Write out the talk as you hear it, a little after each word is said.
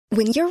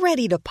When you're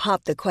ready to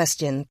pop the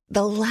question,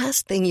 the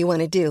last thing you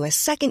want to do is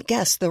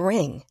second-guess the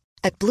ring.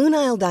 At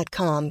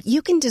BlueNile.com,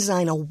 you can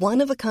design a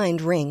one-of-a-kind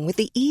ring with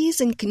the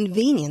ease and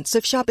convenience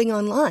of shopping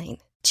online.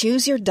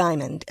 Choose your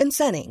diamond and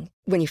setting.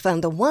 When you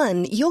find the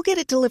one, you'll get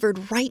it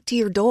delivered right to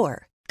your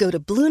door. Go to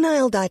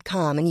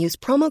BlueNile.com and use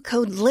promo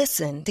code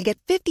LISTEN to get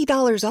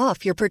 $50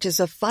 off your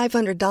purchase of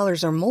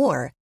 $500 or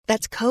more.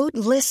 That's code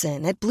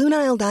LISTEN at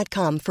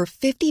BlueNile.com for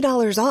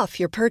 $50 off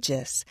your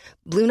purchase.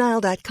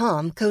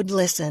 BlueNile.com, code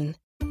LISTEN.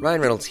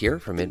 Ryan Reynolds here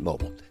from Mint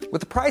Mobile. With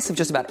the price of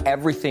just about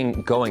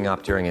everything going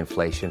up during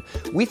inflation,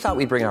 we thought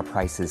we'd bring our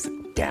prices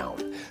down.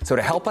 So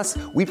to help us,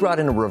 we brought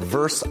in a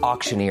reverse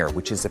auctioneer,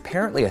 which is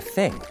apparently a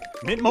thing.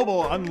 Mint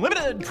Mobile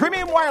Unlimited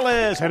Premium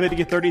Wireless. How to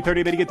get 30,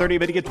 30, bit to get 30,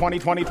 bit to get 20,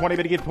 20, 20,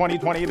 bit to get 20,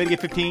 20, bit to get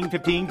 15,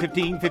 15,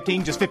 15,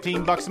 15, just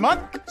 $15 a month?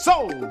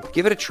 Sold!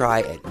 Give it a try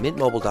at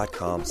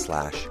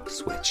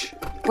mintmobile.com/switch.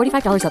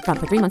 $45 up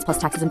front for 3 months plus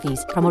taxes and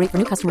fees. Promo rate for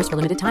new customers for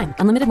limited time.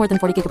 Unlimited more than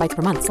 40 gigabytes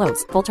per month.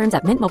 Slows full terms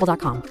at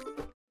mintmobile.com.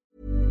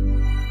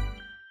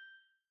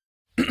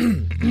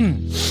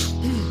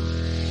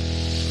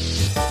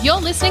 You're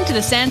listening to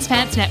the Sans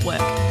Pants Network.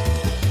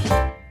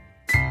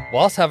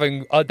 Whilst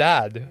having a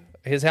dad,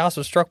 his house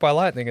was struck by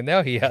lightning, and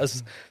now he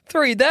has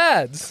 3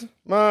 dads.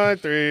 My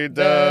 3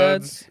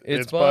 dads,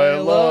 it's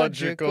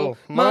biological.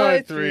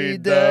 My 3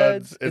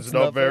 dads, it's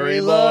not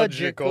very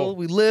logical.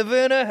 We live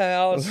in a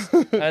house,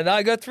 and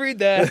I got 3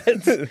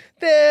 dads.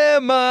 They're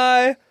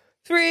my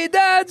 3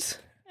 dads.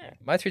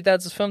 My 3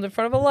 dads is filmed in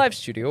front of a live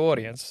studio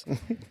audience.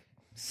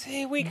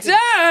 See, we could...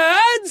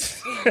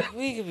 Dads!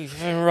 We could be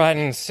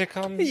writing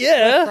sitcoms.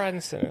 Yeah.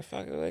 Writing cinema.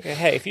 Okay,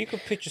 hey, if you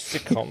could pitch a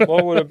sitcom,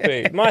 what would it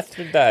be? My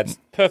 3 dads.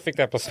 Perfect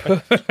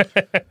episode.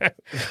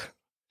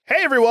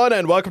 Hey everyone,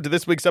 and welcome to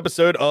this week's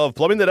episode of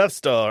Plumbing the Death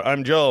Star.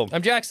 I'm Joel.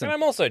 I'm Jackson. And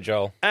I'm also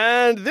Joel.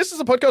 And this is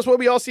a podcast where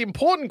we ask the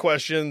important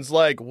questions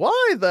like,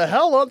 why the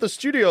hell aren't the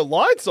studio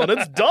lights on?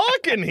 It's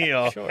dark in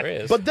here. Sure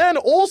is. But then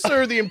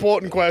also the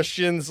important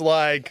questions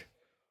like,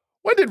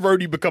 when did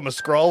Rhodey become a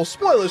Skrull?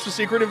 Spoilers for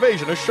Secret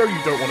Invasion, a show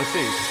you don't want to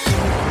see.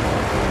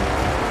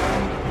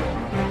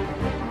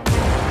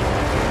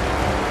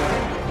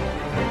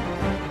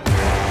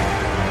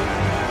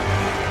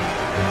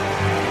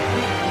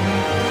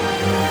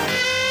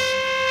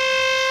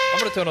 I'm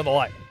going to turn on the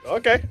light.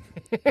 Okay.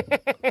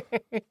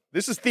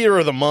 This is theater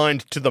of the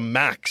mind to the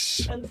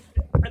max. And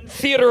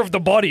theater of the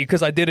body,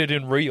 because I did it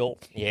in real.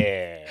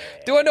 Yeah.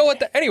 Do I know what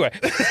the... Anyway.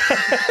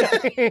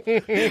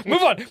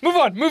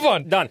 Move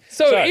on. Done.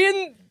 So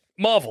in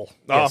Marvel,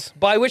 Yes.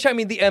 by which I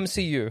mean the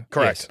MCU.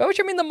 Correct. Yes. By which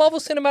I mean the Marvel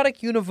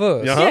Cinematic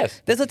Universe. Uh-huh.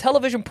 Yes. There's a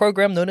television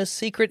program known as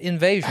Secret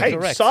Invasion. Hey,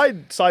 Correct.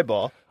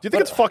 sidebar. Do you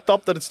think it's fucked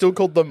up that it's still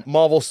called the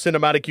Marvel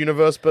Cinematic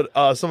Universe, but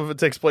some of it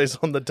takes place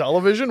on the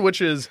television,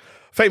 which is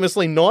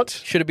famously not?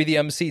 Should it be the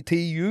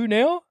MCTU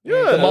now?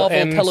 Yeah. The Marvel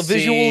MC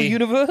Televisual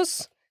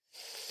Universe?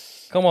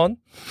 Come on,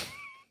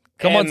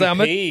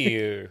 Zamet.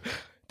 MPU.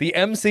 The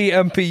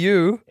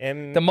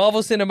MCMPU. The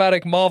Marvel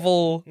Cinematic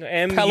Marvel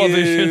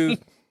Television.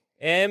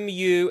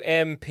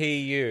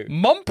 MUMPU.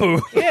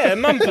 Mumpu. Yeah,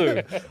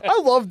 Mumpu. I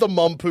love the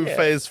Mumpu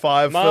Phase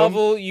 5 film.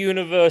 Marvel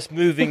Universe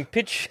Moving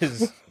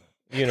Pictures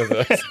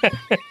Universe.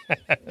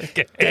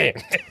 Damn.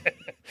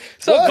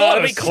 So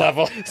Gotta be close.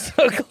 clever.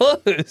 So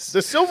close.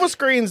 The silver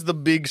screen's the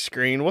big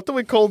screen. What do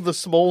we call the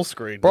small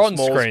screen? The Bronze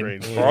small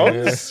screen.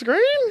 Bronze screen?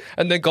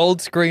 And the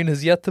gold screen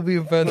has yet to be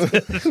invented.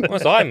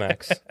 What's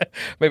IMAX?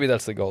 Maybe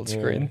that's the gold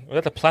screen. Well,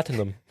 that's a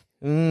platinum.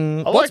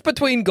 What's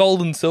between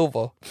gold and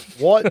silver?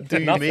 What do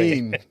you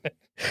Nothing. mean?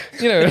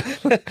 You know,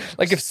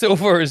 like if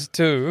silver is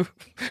 2.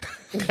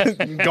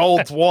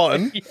 Gold's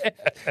 1.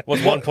 Was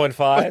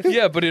 1.5?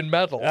 Yeah, but in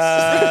metals.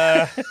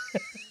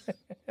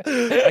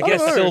 I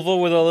guess silver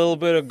with a little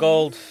bit of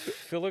gold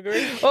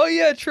filigree. Oh,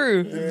 yeah,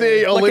 true.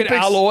 The Like Olympics, an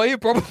alloy,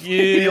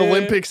 probably. the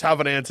Olympics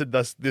haven't answered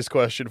this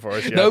question for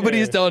us yet.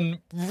 Nobody's done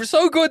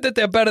so good that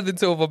they're better than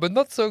silver, but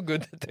not so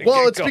good that they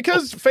Well, get it's gold.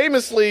 because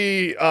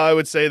famously, I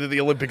would say that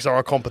the Olympics are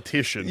a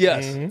competition.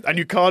 Yes. And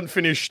you can't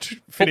finish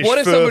But what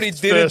if somebody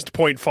first, did first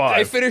 0.5.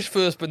 They finished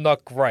first, but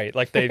not great.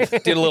 Like they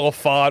did a little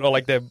fart, or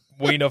like their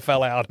wiener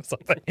fell out or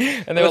something,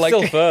 and they were like,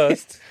 still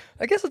first.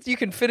 I guess you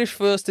can finish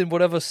first in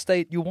whatever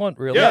state you want,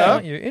 really, Yeah.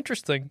 can't you?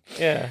 Interesting.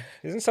 Yeah.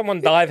 Isn't someone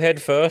dive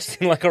head first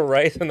in like a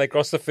race and they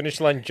cross the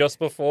finish line just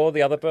before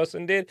the other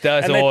person did?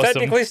 That's and awesome. they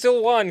technically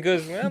still won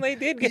because, well, they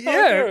did get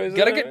through.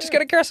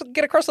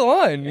 Get across the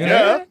line. You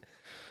know?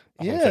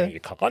 Yeah. You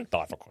can't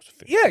dive across the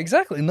finish. Yeah,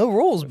 exactly. No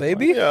rules,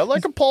 baby. Yeah,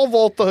 like a pole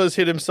vaulter has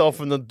hit himself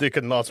in the dick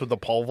and nuts with the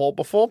pole vault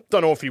before.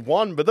 Don't know if he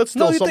won, but that's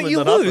still No, something you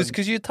that lose happened.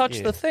 because you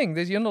touched the thing.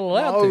 You're not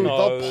allowed No, to.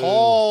 the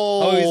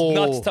pole. Oh, his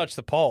nuts touched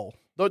the pole.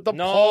 The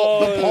No.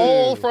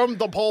 pole from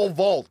the pole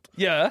vault.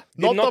 Yeah.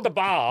 Not the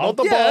bar. Not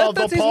the Yeah, bar, the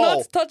that's his pole.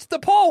 nuts touched the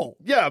pole.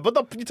 Yeah, but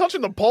you touching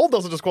the pole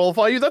doesn't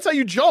disqualify you. That's how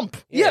you jump.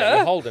 Yeah.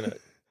 You're holding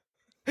it.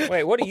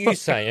 Wait, what are you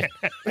saying?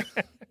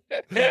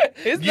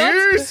 His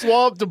You nuts-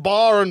 swapped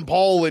bar and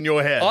pole in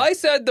your head. I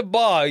said the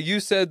bar. You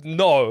said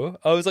no.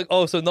 I was like,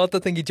 oh, so not the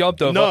thing he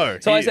jumped over. No,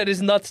 So I he- said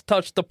his nuts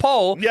touched the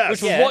pole, Yes.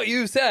 which was Yeah. what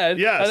you said.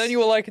 Yes. And then you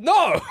were like,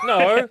 no.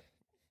 No.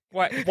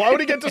 Wait, Why would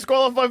he get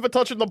disqualified for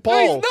touching the pole?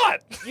 No, he's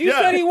not. you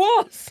said he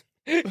was.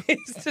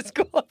 He's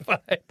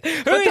disqualified.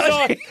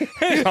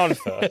 Who's on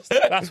first?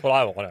 That's what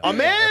I want to know. A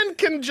man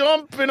can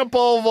jump in a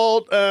pole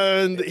vault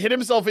and hit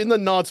himself in the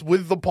nuts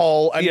with the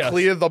pole and Yes.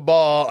 clear the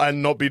bar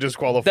and not be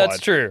disqualified. That's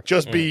true.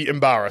 Just be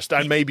embarrassed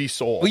and maybe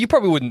sore. Well, you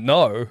probably wouldn't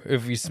know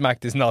if you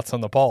smacked his nuts on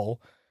the pole.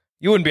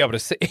 You wouldn't be able to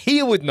see.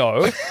 He would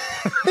know.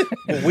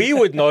 We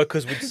would know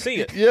because we'd see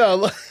it. Yeah,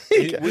 like,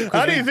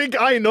 how do you think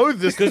I know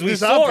this? Because we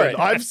this saw happened? it.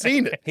 I've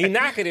seen it. He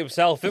knackered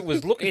himself. It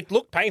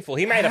looked painful.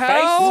 He made a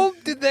How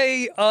face.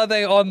 are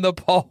they on the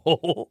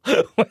pole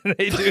when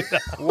they do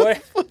that?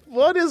 What?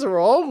 What is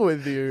wrong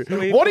with you?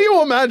 What are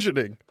you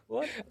imagining?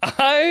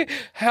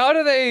 How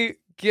do they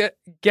get?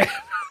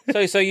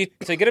 So you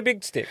get a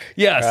big stick.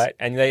 Yes. Right,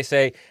 and they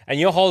say, and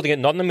you're holding it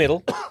not in the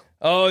middle.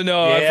 Oh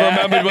no! Yeah. I've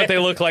remembered what they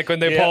look like when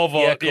they pole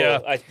vault. Yeah,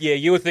 cool. Yeah,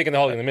 you were thinking they're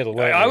holding in the middle.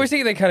 Weren't I you? was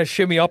thinking they kind of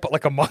shimmy up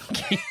like a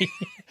monkey.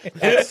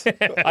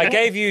 I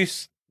gave you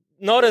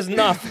not as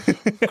enough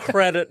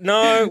credit.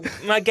 No,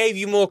 I gave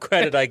you more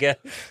credit, I guess.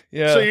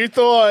 Yeah. So you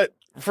thought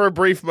for a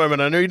brief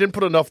moment, I know you didn't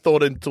put enough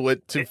thought into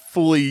it to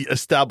fully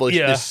establish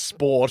Yeah. this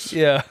sport.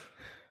 Yeah.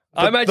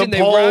 I imagine the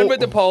they pole- ran with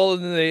the pole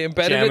and then they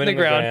embedded Jam it in the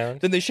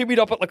ground. Then they shimmied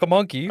up it like a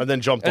monkey. And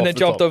then jumped and off then the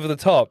jumped top. over the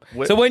top.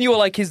 So when you were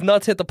like, his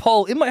nuts hit the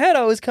pole, in my head,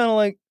 I was kind of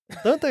like,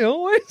 don't they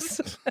always?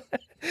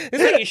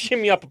 It's like you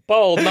shimmy up a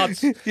pole,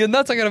 nuts. Your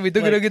nuts are going to be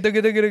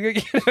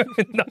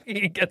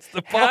knocking against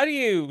the pole. How do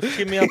you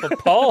shimmy up a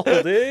pole,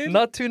 dude?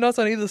 Not two nuts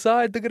on either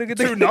side.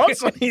 Two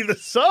nuts on either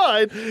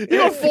side? You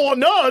got 4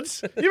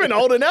 nuts? You've been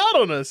holding out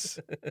on us.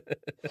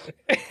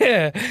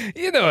 Yeah,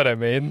 you know what I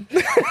mean.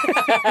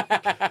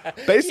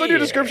 Based on your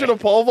description of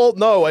pole vault,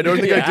 no, I don't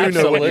think I do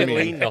know what you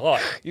Absolutely mean.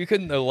 not. You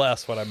couldn't know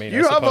less what I mean,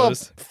 You I have a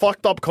suppose.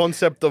 fucked up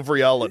concept of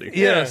reality.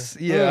 Yes,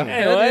 yeah. That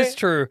Anyway, is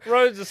true.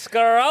 Rhodes a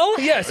Skrull.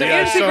 Yeah, so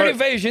Yeah, in Secret so-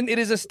 Invasion, it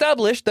is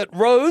established that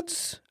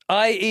Rhodes,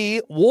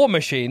 i.e. War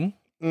Machine,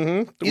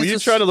 Were is you a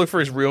trying to look for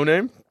his real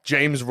name?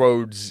 James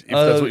Rhodes, if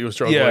that's what you were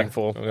struggling yeah.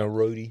 for. I'm going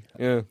Rhodey.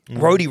 Yeah.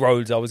 Rhodey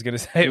Rhodes, I was going to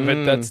say,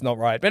 but that's not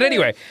right. But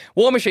anyway,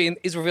 War Machine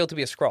is revealed to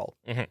be a Skrull.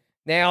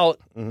 Now,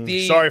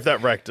 Sorry if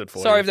that wrecked it for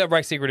Sorry you. if that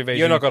wrecks Secret Invasion.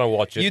 You're not going to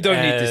watch it. You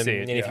don't need to see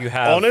it. And if yeah. you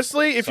have,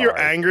 Honestly, if you're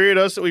sorry. angry at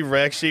us that we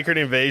wrecked Secret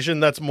Invasion,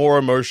 that's more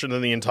emotion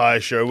than the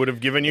entire show would have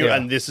given you, Yeah.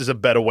 and this is a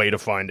better way to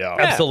find out.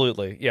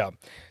 Absolutely, yeah.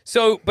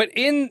 So, but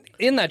in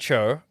that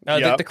show,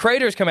 the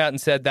creators come out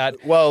and said that,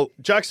 Well,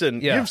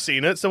 Jackson, Yeah. you've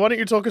seen it, so why don't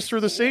you talk us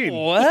through the scene?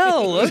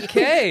 well,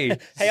 okay.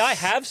 Hey, I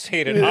have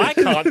seen it. I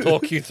can't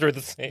talk you through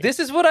the scene. This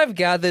is what I've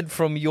gathered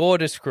from your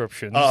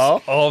descriptions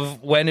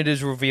of when it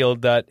is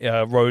revealed that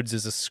Rhodes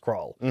is a Skrull.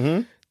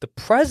 Mm-hmm. The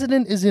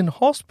president is in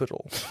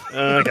hospital.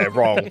 Okay,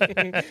 wrong.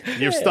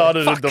 You've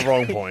started at the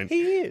wrong point.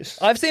 He is.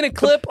 I've seen a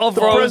clip of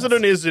The Rhodes.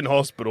 president is in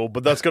hospital,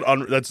 but that's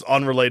that's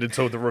unrelated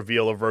to the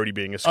reveal of Rhodey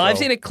being a Skrull. I've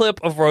seen a clip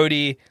of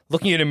Rhodey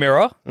looking in a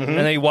mirror, and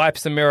then he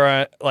wipes the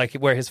mirror like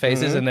where his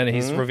face is, and then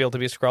he's revealed to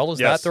be a Skrull. Is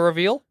Yes. that the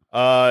reveal?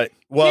 Well,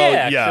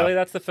 yeah, yeah. actually,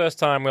 that's the first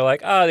time we're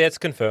like, oh, that's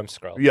confirmed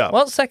Skrull. Yeah.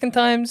 Well, second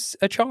time's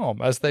a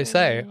charm, as they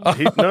say.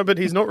 No, but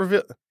he's not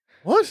revealed.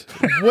 What?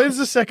 When's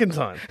the second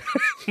time?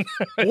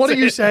 What are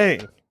you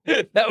saying?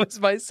 That was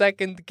my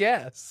second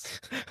guess.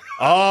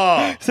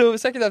 Ah. So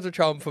second time's a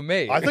charm for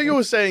me. I thought you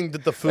were saying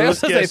that the They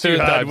first also say guess you third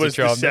had time's a was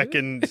the charm.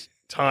 second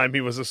time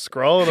he was a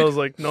Skrull, and I was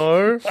like,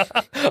 no.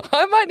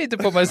 I might need to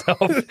put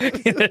myself in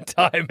a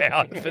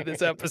timeout for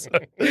this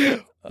episode.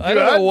 I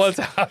don't know what's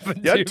happened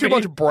You to had too me.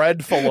 much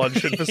bread for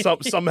lunch, and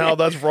somehow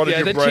that's rotted Yeah,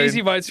 your the brain.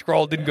 cheesy white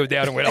scroll didn't go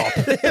down and went up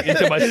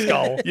into my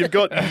skull. You've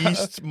got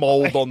yeast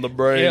mold on the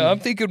brain. Yeah, I'm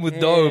thinking with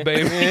dough,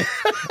 baby.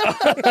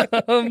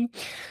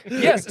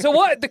 Yes. So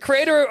what? The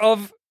creator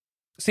of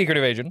Secret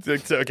Invasion.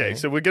 Okay,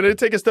 so we're going to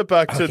take a step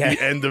back to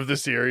the end of the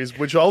series,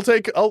 which I'll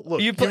take. Oh, look,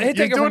 You you're take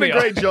it from doing me. a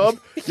great job.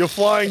 You're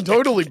flying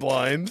totally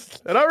blind,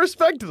 and I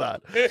respect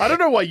that. I don't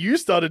know why you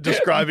started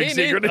describing Me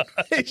Secret neither.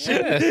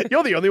 Invasion.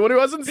 You're the only one who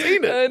hasn't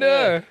seen I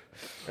it.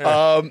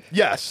 know.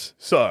 Yes,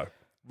 so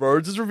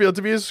Rhodes is revealed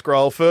to be a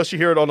Skrull. First, you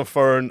hear it on the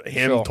phone,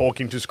 him Sure.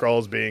 talking to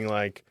Skrulls, being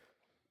like,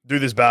 do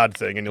this bad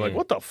thing, and you're like,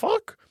 what the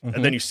fuck? Mm-hmm.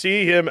 And then you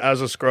see him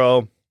as a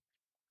Skrull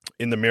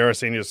in the mirror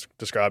scene you just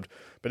described.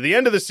 But at the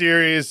end of the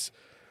series,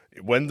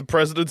 when the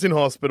president's in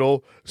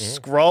hospital,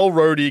 Skrull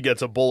Rhodey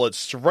gets a bullet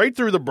straight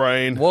through the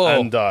brain Whoa.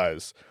 and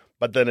dies.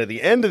 But then at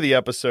the end of the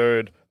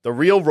episode, the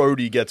real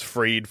Rhodey gets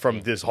freed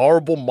from this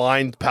horrible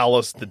mind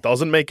palace that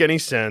doesn't make any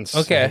sense.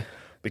 Okay.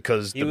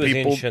 Because He the was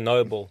people... in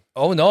Chernobyl.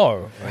 Oh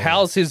no.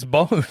 How's his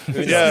bones?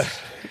 Yeah,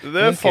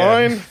 they're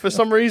fine for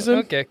some reason.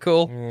 Okay,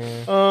 cool.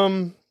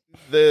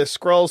 The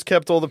Skrulls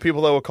kept all the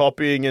people that were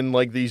copying in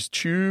like these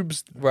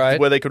tubes Right.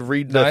 where they could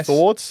read their Nice.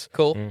 thoughts.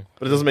 Cool.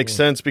 But it doesn't make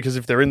sense because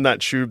if they're in that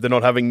tube, they're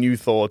not having new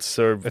thoughts.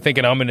 So, They're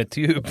thinking I'm in a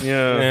tube.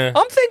 yeah.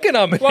 I'm thinking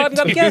I'm in Well, a I'm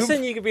tube.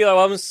 guessing you could be like,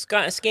 well, I'm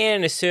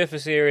scanning the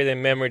surface area of their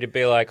memory to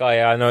be like, oh,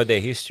 yeah, I know their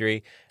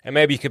history. And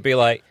maybe you could be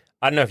like,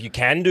 I don't know if you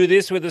can do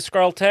this with the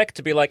Skrull tech,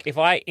 to be like, if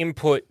I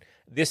input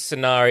this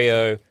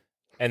scenario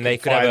and they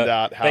could find have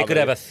out how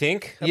have a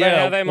think about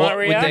Yeah, how they what might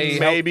would react. they-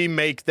 maybe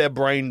make their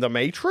brain the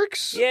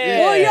Matrix. Yeah.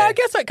 Well, yeah, I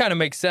guess that kind of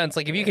makes sense.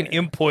 Like if you can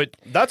input.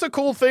 That's a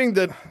cool thing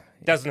that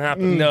Doesn't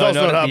happen. does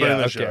not no, happen yeah, in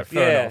the okay, show.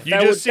 fair Yeah, enough. You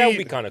that just would see-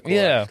 be kind of cool.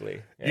 Yeah.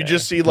 Actually. You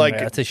just see like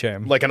Yeah, it's a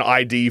shame. like an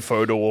ID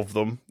photo of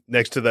them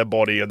next to their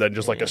body, and then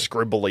just like a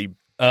scribbly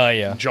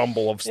Yeah.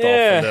 jumble of stuff,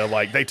 Yeah. and they're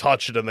like they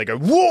touch it and they go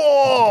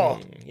whoa.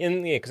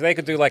 Because they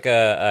could do like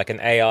an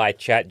AI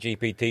chat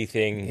GPT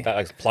thing that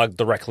like plugged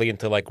directly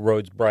into like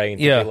Rhodes' brain.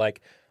 To Yeah. be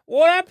like,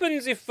 what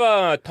happens if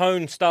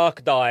Tony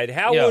Stark died?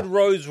 How Yeah. would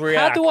Rhodes How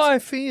react? do I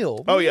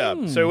feel? Oh yeah.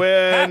 So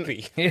when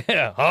Happy.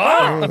 Yeah.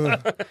 Huh?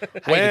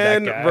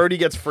 when guy. Rhodey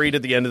gets freed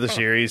at the end of the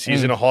series,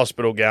 he's in a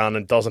hospital gown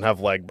and doesn't have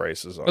leg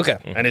braces on. Okay.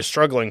 And is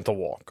struggling to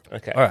walk.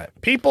 Okay. All right.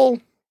 People,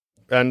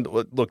 and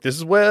look, this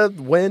is where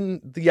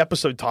when the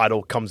episode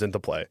title comes into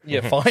play.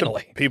 Yeah.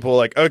 Finally. People are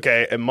like,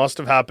 okay, it must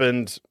have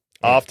happened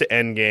after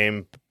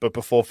Endgame, but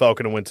before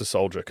Falcon and Winter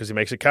Soldier, because he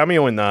makes a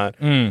cameo in that.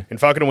 In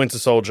Falcon and Winter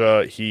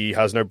Soldier, he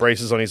has no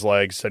braces on his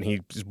legs and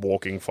he's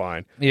walking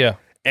fine. Yeah.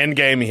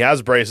 Endgame, he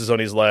has braces on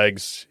his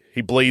legs.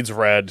 He bleeds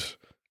red.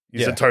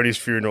 He's Yeah. at Tony's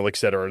funeral,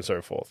 etc., and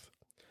so forth.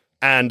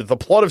 And the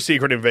plot of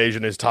Secret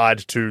Invasion is tied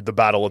to the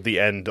battle at the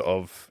end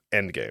of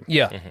Endgame.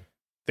 Yeah.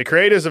 The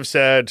creators have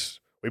said,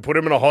 we put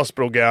him in a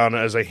hospital gown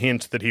as a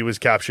hint that he was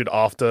captured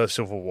after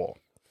Civil War.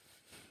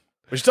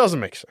 Which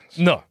doesn't make sense.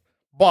 No.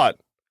 But,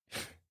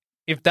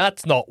 If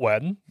that's not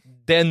when,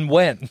 then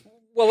when?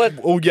 Well,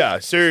 oh yeah,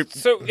 so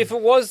so if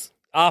it was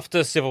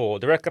after Civil War,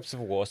 direct up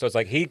Civil War, so it's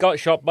like he got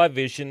shot by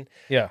Vision.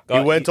 Yeah. he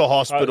went to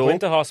hospital.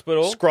 Went to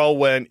hospital. Skrull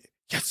went,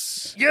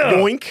 yes, Yeah.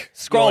 yoink.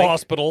 Skrull Yoink.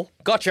 Hospital.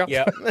 Gotcha.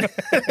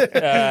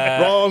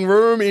 Yeah. Wrong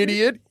room,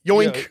 idiot.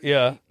 Yoink.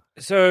 Yeah.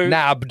 So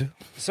Nabbed.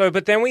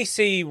 but then we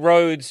see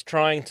Rhodes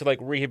trying to like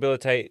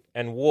rehabilitate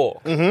and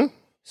walk. Mm-hmm.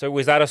 So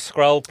was that a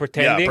Skrull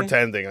pretending? Yeah,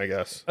 pretending, I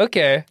guess.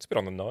 Okay. It's a bit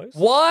on the nose.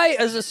 Why,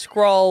 as a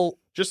Skrull?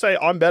 Just say,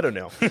 I'm better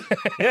now.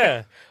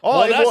 Yeah.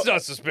 Oh,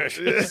 not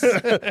suspicious.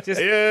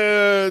 Just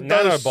yeah,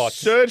 nanobots.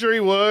 Surgery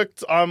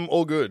worked. I'm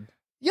all good.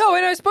 Yo,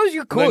 and I suppose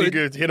you And then you could.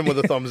 could hit him with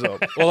a thumbs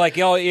up. Well, like,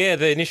 oh yeah,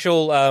 the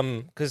initial,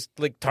 because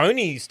like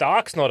Tony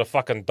Stark's not a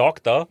fucking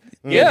doctor.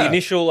 Yeah. The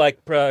initial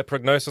like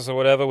prognosis or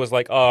whatever was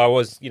like, oh, I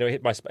was,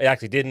 hit my. It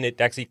actually didn't. It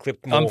actually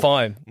clipped more. I'm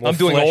fine. More I'm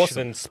doing flesh awesome.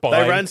 than spine.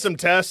 They ran some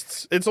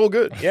tests. It's all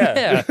good.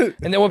 Yeah. Yeah.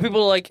 And then when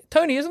people are like,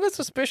 Tony, isn't it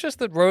suspicious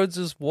that Rhodes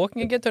is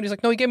walking again? Tony's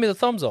like, no, he gave me the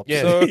thumbs up.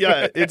 Yeah. So,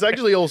 Yeah, it's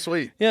actually all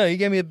sweet. yeah, he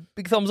gave me a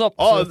big thumbs up.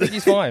 Oh, So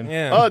he's fine.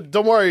 Yeah. Oh,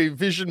 don't worry,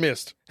 Vision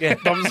missed. Yeah.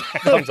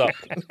 Thumbs up.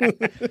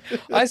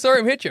 I saw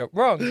him hit you.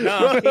 Wrong.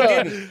 No, he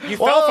didn't. You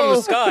fell from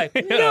the sky.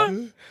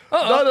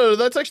 No,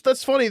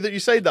 that's funny that you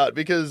say that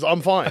because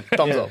I'm fine.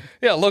 Thumbs up.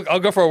 Yeah, look,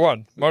 I'll go for a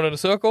run. Run in a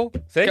circle.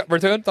 See?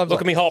 Return. Thumbs Look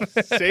up. at me hop.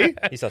 See?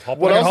 He says hop.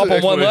 What I else hop the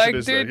on one explanation leg,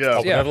 is there? dude? Yeah.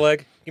 Hop Yeah. another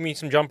leg. Give me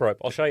some jump rope.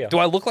 I'll show you. Do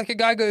I look like a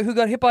guy who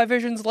got hit by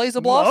Vision's laser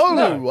blast?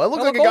 No, I look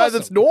like a guy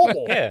that's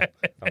normal. Yeah.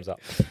 Thumbs up.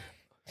 You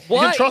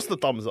Why? can trust the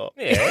thumbs up.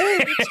 Yeah.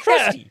 It's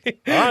trusty.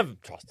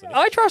 I've trusted it.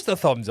 I trust the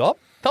thumbs up.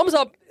 Thumbs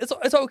up, it's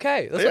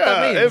okay. That's what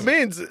that Yeah, means. it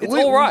means It's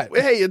all right.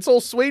 Hey, it's all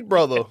sweet,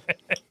 brother.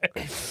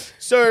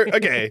 So,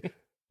 okay.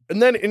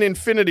 And then in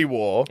Infinity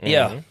War,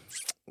 Yeah.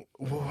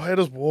 where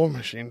does War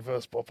Machine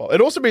first pop up?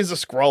 It also means the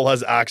Skrull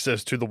has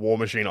access to the War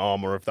Machine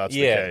armor, if that's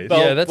Yeah, the case. but-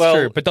 Yeah, that's well,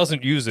 true, but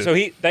doesn't use it. So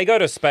they go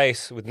to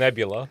space with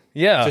Nebula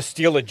yeah. to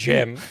steal a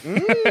gem.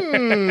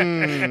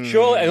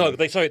 Sure, and look,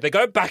 they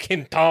go back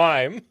in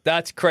time.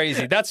 That's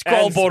crazy. That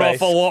Skrull And bought off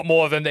space. a lot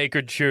more than they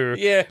could chew.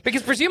 Yeah.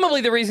 Because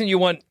presumably the reason you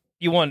want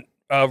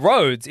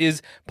Rhodes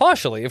is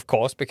partially, of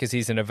course, because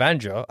he's an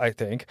Avenger, I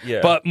think.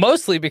 Yeah. But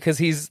mostly because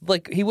he's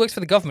like he works for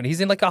the government.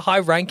 He's in like a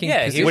high-ranking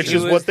Yeah, position. Which He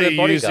is was what the they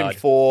use him bodyguard.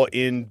 for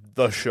in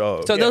the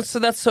show. So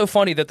that's so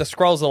funny that the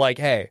Skrulls are like,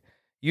 hey,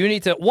 you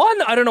need to.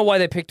 One, I don't know why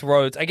they picked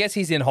Rhodes. I guess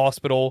he's in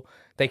hospital.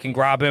 They can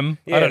grab him.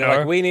 Yeah, I don't they're know.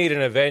 like, we need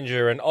an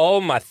Avenger, and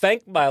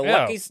thank my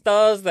lucky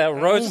stars that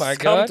Rhodes my has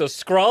come God. to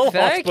Skrull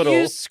Thank Hospital.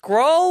 you,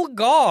 Skrull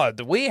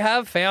God. We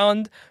have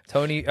found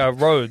Tony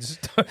Rhodes.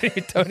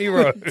 Tony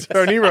Rhodes.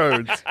 Tony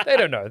Rhodes. They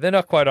don't know. They're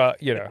not quite up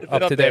to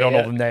not date there on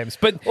all yet. the names.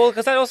 But Well,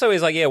 because that also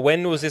is like,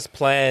 when was this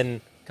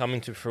plan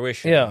coming to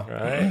fruition? Yeah.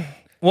 Right?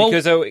 Well-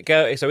 because so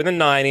in the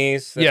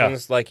 90s, this Yeah.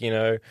 one's like,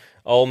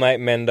 old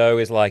mate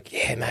Mendo is like,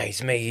 yeah, mate,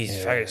 it's me.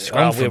 He's fucking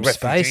Skrull. I'm from We're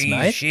space, refugees,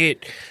 mate.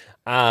 Shit.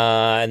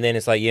 And then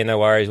it's like, yeah, no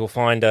worries. We'll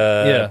find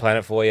a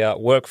planet for you.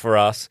 Work for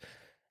us.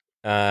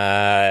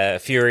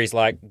 Fury's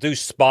like, do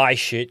spy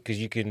shit because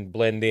you can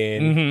blend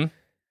in.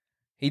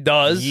 he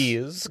does.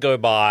 Years go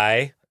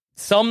by.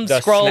 Some The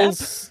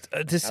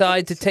Skrulls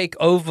decide to take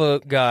over,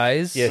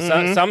 guys.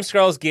 Yeah, some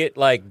Skrulls get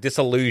like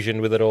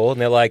disillusioned with it all, and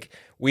they're like,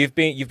 you've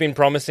been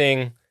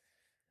promising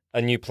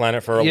a new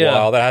planet for a Yeah.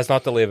 while that has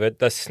not delivered.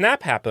 The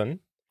snap happened.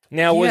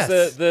 Now was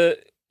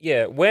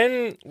Yes.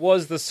 when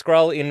was the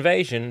Skrull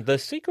invasion, the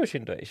secret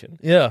invasion,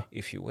 Yeah.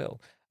 if you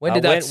will? When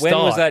did that when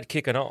was start? that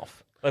kicking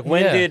off? Like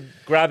when Yeah. did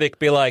Gravik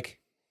be like,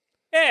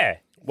 yeah,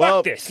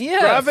 Well, this.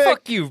 Yeah, Gravik-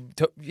 fuck you.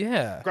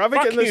 Yeah. Gravik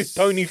Fuck and you, this-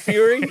 Tony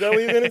Fury. Is that what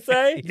you're going to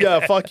say?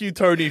 Yeah, fuck you,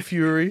 Tony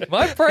Fury.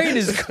 My brain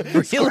is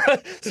really...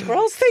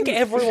 Skrulls think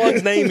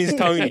everyone's name is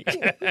Tony.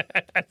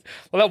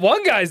 Well, that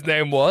one guy's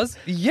name was.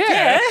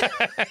 Yeah.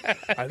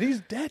 And he's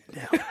dead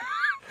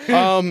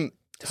now.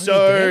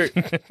 So,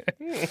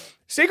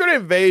 Secret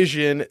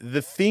Invasion,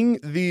 the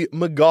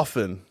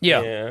MacGuffin,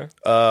 Yeah.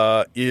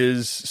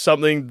 is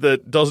something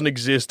that doesn't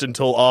exist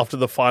until after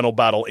the final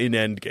battle in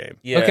Endgame.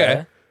 Yeah.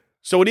 Okay.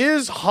 So it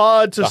is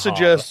hard to The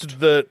suggest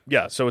harvest.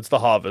 that, so it's the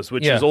harvest,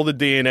 which Yeah. is all the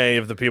DNA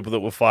of the people that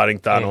were fighting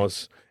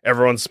Thanos.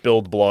 Everyone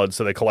spilled blood,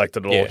 so they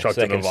collected it all, Yeah, chucked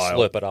so they it in a can vial.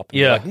 slurp it up. And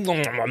Yeah. be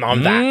like,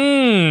 I'm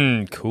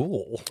that.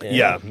 Cool.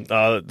 Yeah,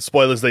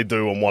 spoilers they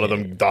do, and one of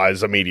them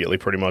dies immediately,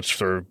 pretty much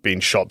through being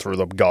shot through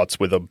the guts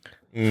with a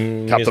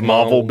Captain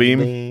Marvel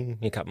beam.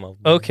 Yeah, Captain Marvel.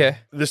 Okay.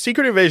 The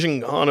Secret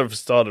Invasion kind of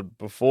started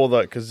before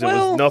that because there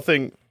was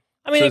nothing.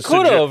 I mean, to it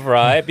could have,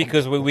 right?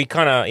 Because we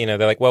kind of,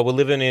 they're like, well, we're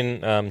living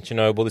in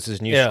Chernobyl. This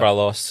is New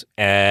Skrullos,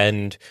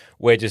 and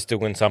we're just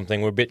doing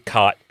something. We're a bit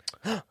cut.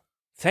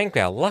 Thank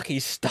our lucky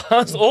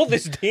stars, all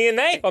this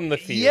DNA on the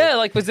field. Yeah,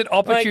 like, was it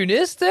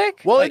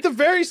opportunistic? Well, at the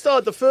very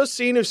start, the first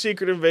scene of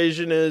Secret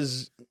Invasion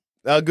is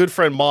our good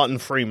friend Martin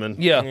Freeman.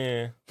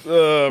 Yeah.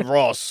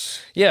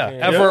 Ross. Yeah.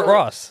 Everett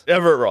Ross.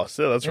 Everett Ross.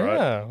 Yeah, that's right.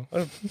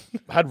 Yeah.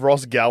 I had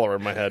Ross Geller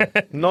in my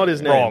head. Not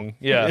his name. Wrong.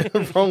 Yeah.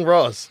 Wrong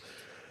Ross.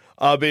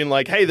 Being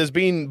like, hey, there's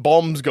been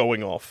bombs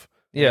going off.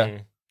 Yeah.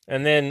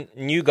 And then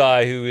new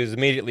guy who is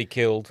immediately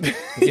killed.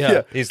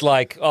 Yeah. He's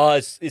like, oh,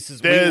 this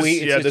is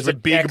There's a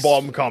big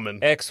bomb coming.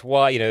 X,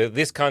 Y,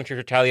 this country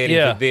retaliating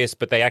for this,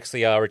 but they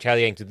actually are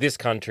retaliating to this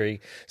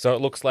country. So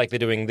it looks like they're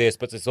doing this,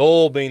 but it's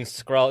all been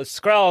Skrull.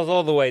 Skrulls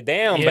all the way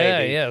down,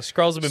 baby. Yeah.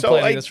 Skrulls have been So,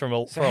 planning like, this for a How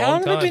long long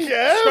have time. they been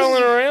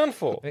scrolling around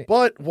for?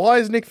 But why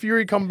has Nick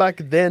Fury come back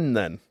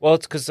then? Well,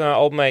 it's because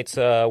old mate's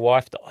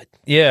wife died.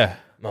 Yeah.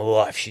 My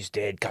wife, she's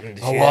dead. Come to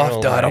the My funeral,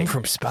 wife died. mate. I'm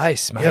from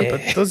space, man. Yeah, but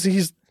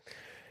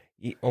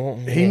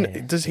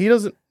he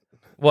doesn't.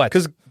 What?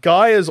 Because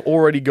Guy is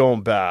already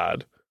going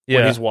bad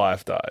when his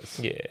wife dies.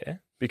 Yeah.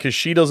 Because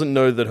she doesn't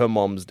know that her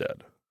mom's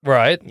dead.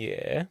 Right.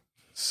 Yeah.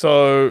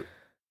 So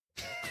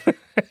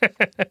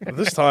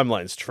this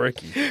timeline's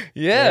tricky.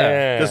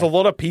 Yeah. There's a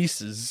lot of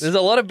pieces. There's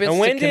a lot of bits And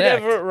when to did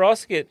connect. Everett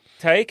Ross get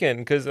taken?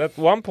 Because at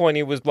one point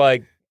he was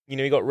like,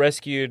 he got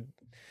rescued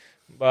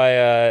by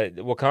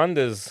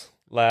Wakanda's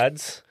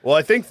lads. Well,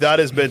 I think that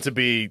is meant to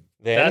be.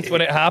 Then. That's when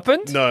it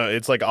happened? No,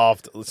 it's like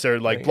after. So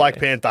like Black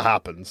Panther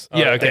happens.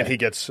 Yeah, okay. Then he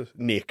gets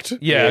nicked.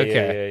 Yeah,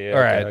 okay. Yeah. All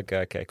right.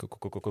 Okay.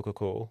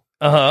 Cool.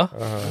 Uh-huh.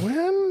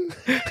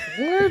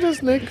 Where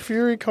does Nick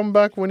Fury come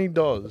back when he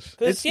does?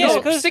 It's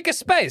Sick of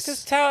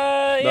space.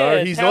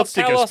 No, he's not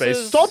sick of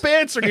space. Stop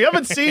answering. You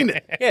haven't seen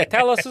it. Yeah,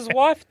 Talos'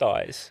 wife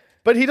dies.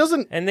 But he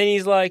doesn't. And then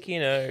he's like,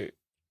 I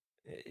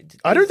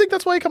don't think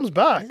that's why he comes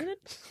back. Isn't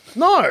it?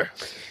 No.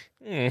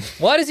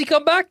 Why does he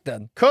come back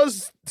then?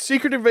 Because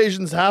Secret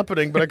Invasion's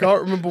happening, but I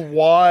can't remember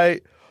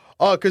why.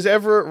 Oh, because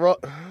Everett.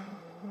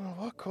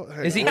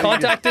 Is he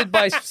contacted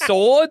by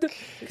Sword?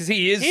 Because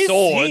he is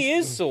Sword. He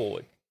is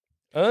Sword.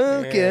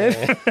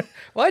 Okay.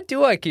 Why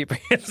do I keep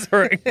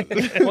answering?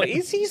 What,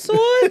 is he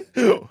Sword?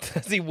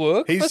 Does he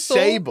work for He's Sword?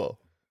 Saber.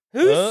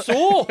 Who's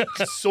Sword?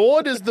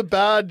 Sword is the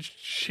bad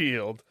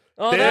shield.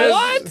 Oh, There's-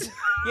 What?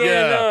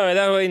 Yeah, no,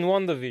 they were in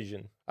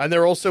WandaVision. And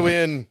they're also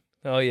in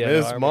Oh, yeah. no, I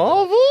Ms. remember.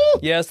 Marvel?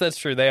 Yes, that's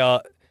true. They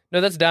are.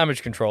 No, that's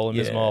Damage Control in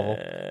Ms. Yeah. Marvel.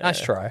 Nice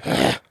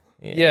try.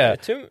 Yeah.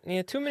 Too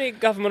many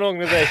government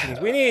organizations.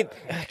 We need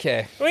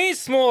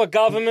smaller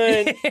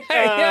government.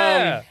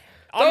 Yeah.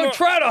 Don't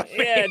tread on me.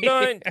 Yeah,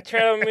 don't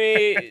tread on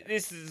me.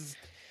 This is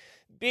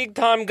big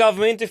time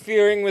government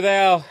interfering with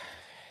our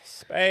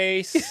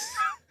space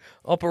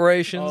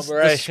Operations. The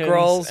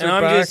Skrulls and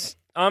are back.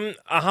 I'm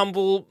a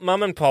humble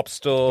mum and pop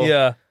store.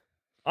 Yeah.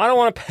 I don't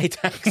want to pay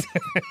tax.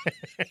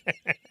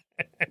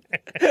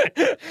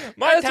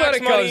 My That's tax what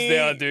it money comes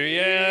down to,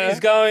 yeah. is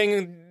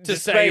going To to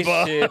space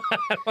Saber. shit.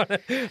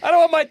 I don't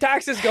want my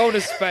taxes going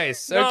to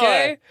space, No,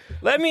 okay?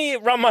 let me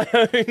run my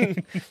own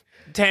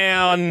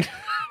town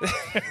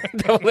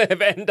that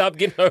will end up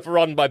getting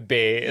overrun by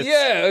bears.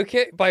 Yeah,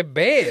 okay. By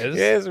bears?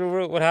 Yeah, that's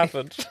what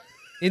happened.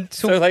 Into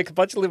So, like, a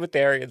bunch of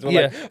libertarians were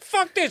Yeah. like,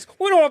 fuck this,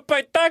 we don't want to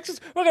pay taxes,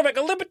 we're going to make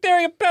a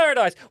libertarian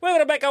paradise, we're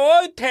going to make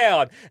our own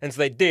town. And so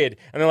they did.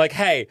 And they're like,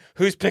 hey,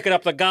 who's picking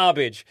up the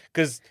garbage?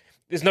 Because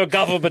there's no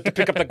government to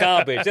pick up the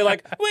garbage. They're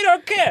like, we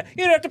don't care,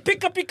 you don't have to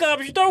pick up your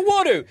garbage, you don't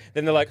want to.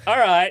 Then they're like, all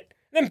right.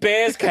 Then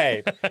bears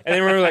came. And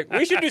then we were like,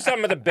 we should do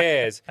something with the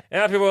bears.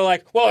 And now people were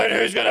like, well, then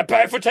who's going to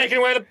pay for taking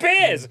away the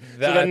bears? So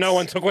then no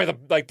one took away did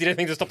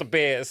anything to stop the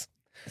bears.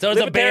 So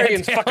it's a bear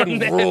Libertarians town fucking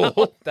now.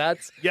 rule.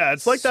 That's Yeah,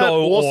 it's like that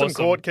so awesome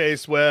court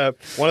case where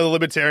one of the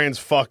libertarians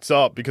fucks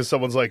up because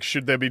someone's like,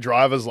 should there be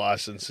driver's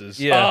licenses?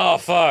 Yeah. Oh,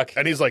 fuck.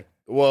 And he's like,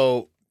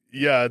 well,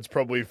 yeah, it's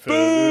probably for...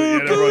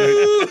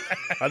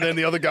 and then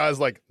the other guy's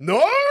like, no?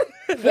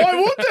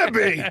 Why would there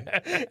be? And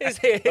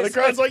the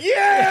crowd's like,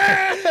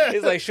 yeah!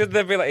 He's like, should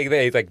there be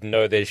he's like,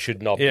 no, there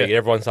should not be. Yeah. And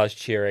everyone starts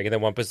cheering. And then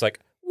one person's like,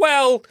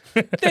 well,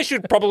 there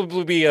should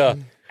probably be a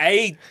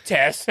A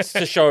tests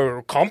to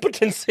show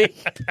competency.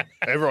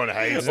 Everyone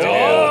hates it.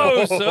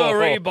 Oh,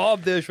 sorry,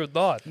 Bob, this should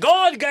not.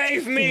 God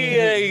gave me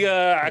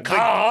a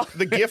car,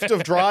 The gift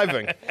of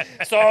driving.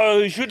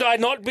 so should I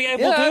not be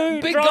able to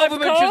Big drive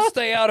government a car? should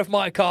stay out of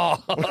my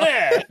car.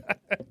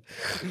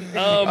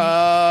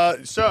 Yeah.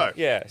 So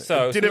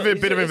So did a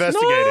bit of it's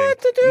investigating. not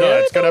to do No,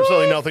 with it's got the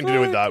absolutely wife. nothing to do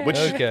with that, which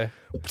Okay.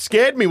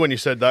 scared me when you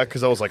said that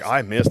because I was like,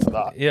 I missed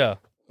that. Yeah.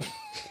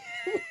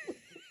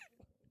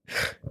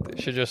 They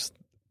should just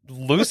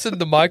loosen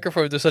the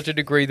microphone to such a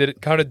degree that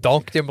it kind of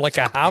donked him like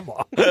a hammer.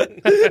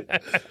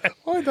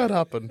 Why'd that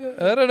happen?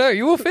 I don't know.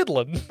 You were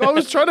fiddling. I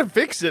was trying to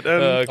fix it.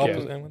 And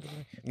Okay.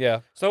 Yeah.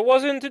 So it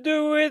wasn't to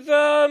do with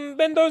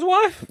Bendo's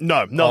wife?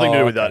 No, nothing to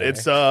do with that. okay.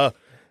 It's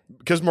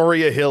because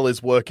Maria Hill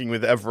is working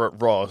with Everett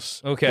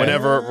Ross. Okay. When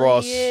Everett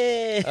Ross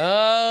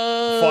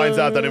finds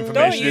out that Don't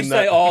information you in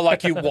say, that.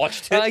 like you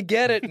watched it. I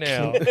get it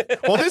now.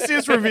 Well, this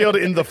is revealed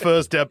in the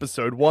first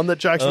episode, one that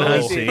Jackson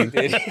has seen.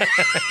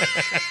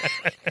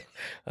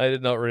 I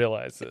did not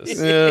realize this.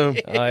 Yeah.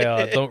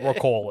 I don't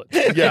recall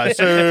it. Yeah,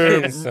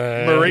 so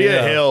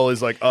Maria yeah. Hill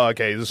is like, oh,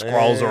 okay, the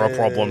Skrulls are a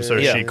problem, so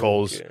Yeah. she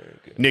calls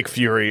Nick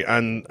Fury,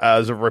 and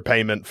as a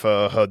repayment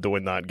for her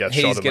doing that, gets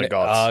shot in the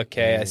guts.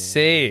 Okay, I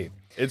see.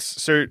 It's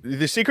so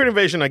the Secret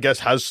Invasion, I guess,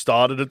 has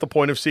started at the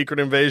point of Secret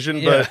Invasion,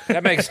 Yeah. but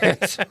That makes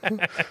sense.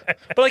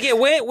 But like, yeah,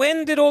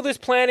 when did all this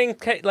planning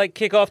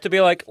kick off to be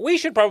like, we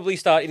should probably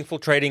start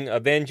infiltrating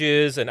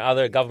Avengers and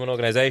other government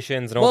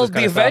organizations and all Well, this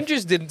kind the of stuff?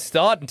 Avengers didn't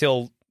start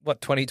until,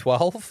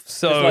 2012?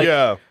 So, It's like-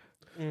 yeah.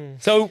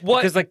 so what?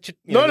 Because like,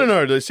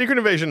 No. The Secret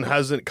Invasion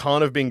hasn't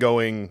kind of been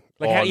going.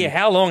 Like, on.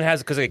 how long has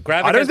because like,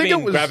 Gravik I don't has think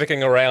been it was-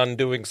 Graviking around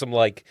doing some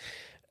like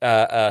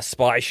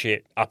spy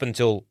shit up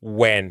until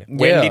when?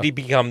 When Yeah. did he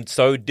become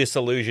so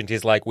disillusioned?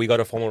 He's like, we got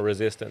to form a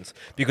resistance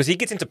because he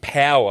gets into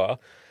power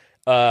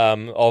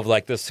of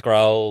like the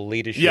Skrull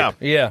leadership. Yeah.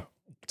 Yeah.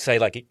 Say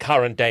like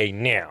current day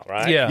now,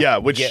 right? Yeah. Yeah,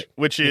 which You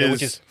know,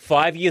 which is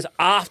 5 years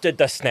after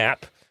the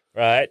snap,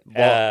 right?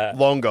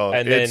 longer.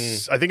 and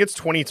I think it's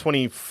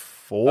 2024.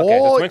 Okay,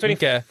 so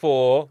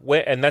 2024,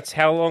 and that's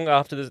how long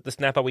after the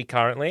snap are we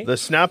currently? The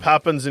snap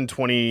happens in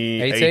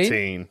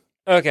 2018.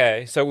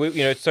 Okay, so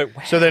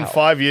So then wow.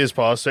 5 years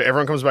pass, so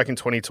everyone comes back in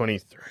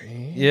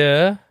 2023.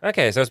 Yeah.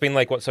 Okay, so it's been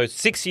like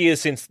 6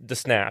 years since the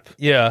snap.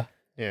 Yeah.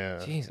 Yeah.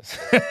 Jesus.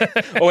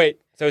 Oh wait,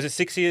 so is it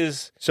 6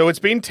 years? So it's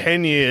been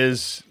 10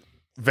 years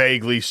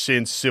vaguely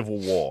since Civil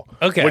War.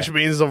 Okay. Which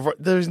means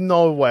there's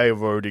no way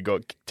Rhodey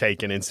got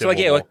taken in So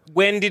Civil War. like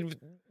when did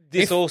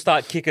this all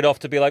start kicking off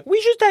to be like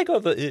we should take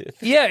over Earth?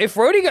 Yeah, if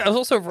Rhodey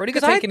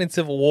got I- taken in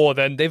Civil War,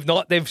 then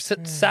they've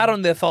sat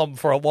on their thumb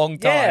for a long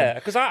time Yeah,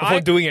 'cause before I-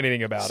 doing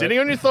anything about Sitting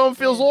it. on your thumb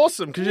feels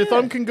awesome because your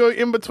thumb can go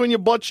in between your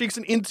butt cheeks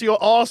and into your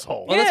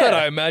asshole. Well, that's what Yeah.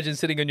 I imagine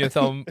sitting on your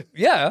thumb.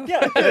 Yeah.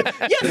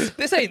 Yes.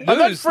 This ain't And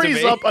that news to frees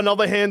me. up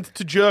another hand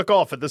to jerk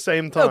off at the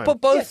same No, time.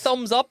 put both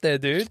thumbs up there,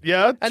 dude.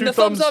 Yeah, And two the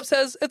thumbs up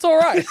says it's all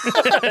right.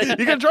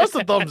 You can trust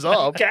the thumbs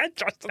up. Can't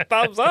trust the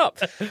thumbs up.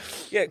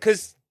 Yeah,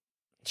 because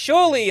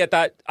surely at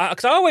that,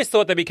 because I always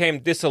thought they became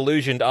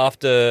disillusioned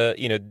after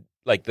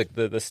like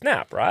the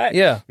snap, right?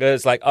 Yeah.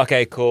 It's like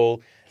okay,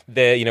 cool.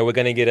 We're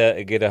going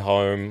to get a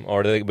home,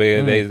 or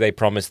they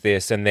promise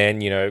this, and then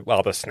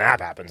the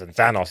snap happens and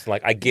Thanos.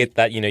 Like I get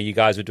that you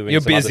guys are doing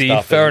You're some busy, other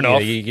stuff, fair and,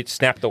 enough. You get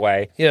snapped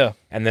away, Yeah.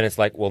 and then it's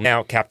like, well,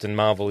 now Captain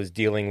Marvel is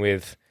dealing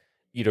with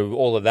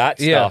all of that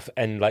Yeah. stuff,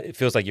 and like it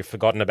feels like you've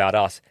forgotten about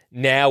us.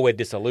 Now we're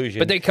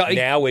disillusioned. But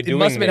now we're doing it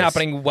must have been this.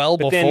 happening well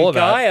But before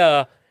then that.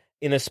 Gaia,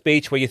 in a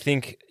speech where you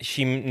think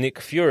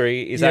Nick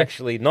Fury is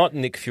actually not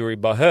Nick Fury,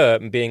 but her,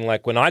 and being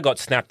like, when I got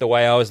snapped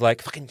away, I was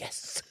like, fucking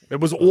yes. It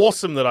was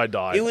awesome that I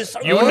died. It was so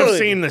You wouldn't have good.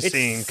 seen the It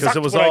scene because it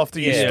sucked was when I- after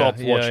you Yeah. stopped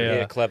Yeah, watching yeah. it.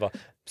 Yeah, clever.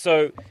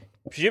 So,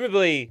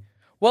 presumably,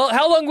 Well,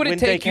 how long would when it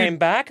they take you? came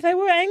back, they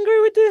were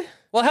angry with the...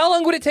 Well, how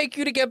long would it take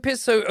you to get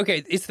pissed? So,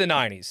 okay, it's the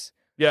 90s.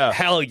 Yeah.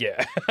 Hell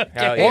yeah. Hell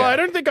Well, yeah. I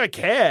don't think I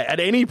care at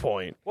any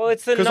point. Well,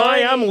 it's the Because I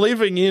am 90s.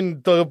 living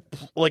in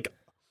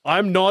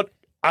I'm not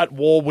at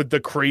war with the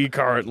Kree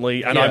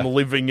currently, and Yeah. I'm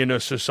living in a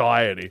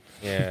society.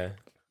 Yeah.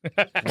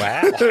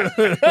 Wow.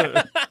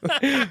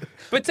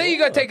 But say you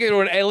got taken to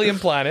an alien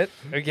planet,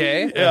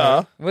 okay?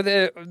 Yeah. Well,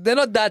 they're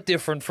not that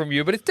different from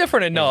you, but it's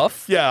different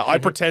enough. Yeah, I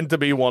pretend to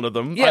be one of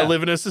them. Yeah. I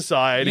live in a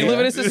society. You live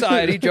in a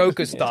society,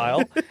 Joker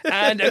style,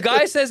 and a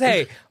guy says,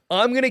 hey,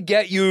 I'm going to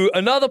get you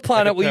another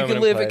planet where you can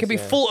permanent live. It can be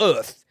place, yeah. full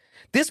Earth.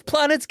 This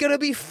planet's going to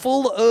be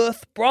full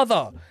Earth,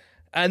 brother.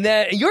 And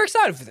then you're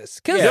excited for this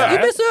because Yeah. you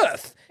miss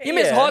Earth. You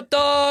miss Yeah. hot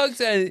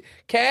dogs and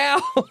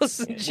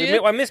cows and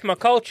shit. I miss my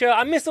culture.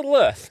 I miss Little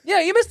Earth. Yeah,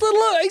 you miss Little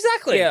Earth.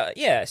 Exactly.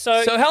 Yeah.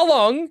 So So how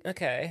long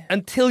okay.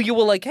 until you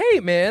were like, hey,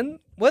 man,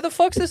 where the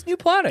fuck's this new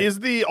planet? Is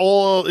the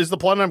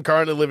planet I'm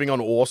currently living on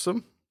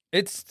awesome?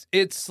 It's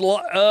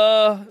what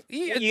have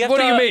do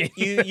to- you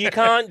mean? you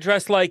can't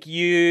dress like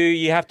you.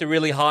 You have to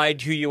really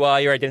hide who you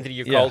are, your identity,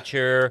 your Yeah.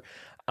 culture.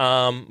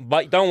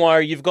 But don't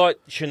worry, you've got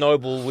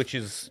Chernobyl, which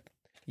is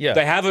Yeah.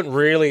 They haven't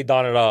really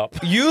done it up.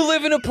 You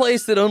live in a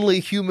place that only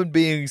human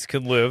beings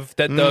can live,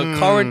 that the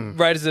current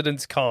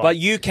residents can't. But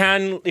you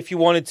can, if you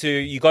wanted to,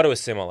 you got to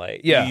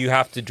assimilate. Yeah. You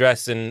have to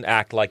dress and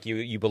act like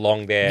you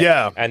belong there.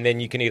 Yeah. And then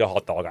you can eat a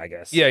hot dog, I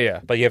guess.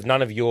 Yeah. But you have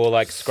none of your,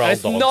 like, Skrull And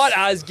it's dogs. not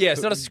as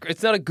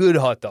it's not a good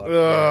hot dog.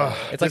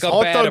 It's like this a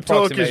hot bad dog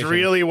talk is approximation.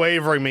 really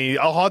wavering me.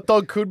 A hot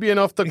dog could be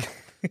enough to.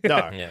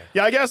 No.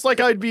 Yeah, I guess like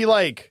I'd be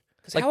like.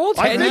 Like, How old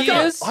 10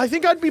 years? I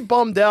think I'd be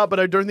bummed out, but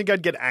I don't think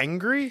I'd get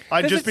angry.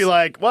 I'd just be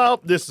like, well,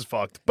 this is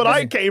fucked. But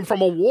I came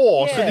from a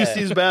war, so this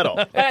is better.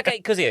 Okay,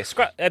 because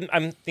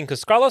I'm thinking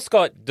Skrullos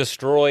got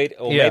destroyed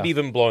or Yeah. maybe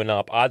even blown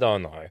up. I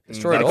don't know.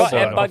 Destroyed It also.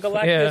 got ate by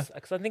Galactus. Yeah.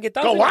 Because I think it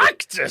does.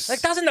 Galactus!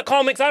 Like, does in the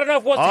comics. I don't know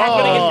what's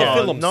happening in the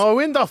films. No,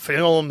 in the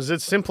films,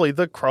 it's simply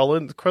the Skrull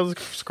and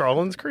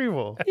Kree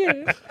War.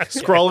 Yeah.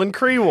 Skrull and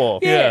Kree War.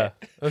 Yeah.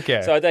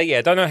 Okay. So,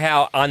 I don't know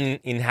how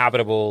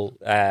uninhabitable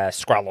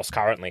Skrullos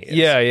currently is.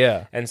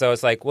 yeah. And so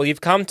it's like, well,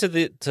 you've come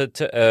to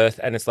Earth,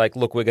 and it's like,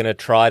 look, we're going to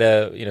try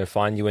to,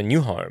 find you a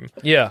new home.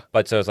 Yeah.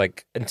 But so it's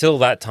like, until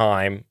that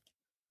time,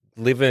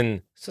 live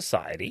in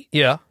society.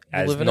 Yeah. You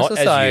As live in not a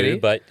society. as you,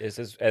 but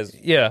as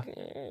Yeah.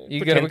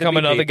 You're going pretend to become be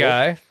another people.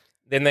 guy.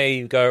 Then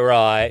they go,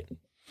 right.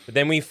 But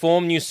then we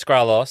form new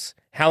Skrullos.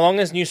 How long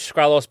has new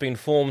Skrullos been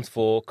formed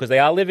for? Because they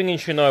are living in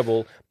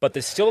Chernobyl, but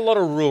there's still a lot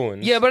of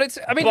ruins. Yeah, but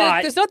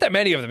But- there's not that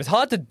many of them. It's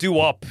hard to do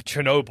up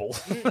Chernobyl.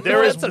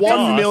 There is That's a 1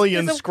 task.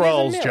 million There's a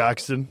Skrulls, million.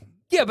 Jackson.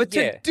 Yeah, but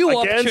to Yeah. do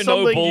up Again,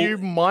 something Chernobyl. you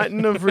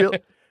mightn't have real.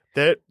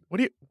 That what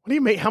do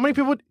you mean? How many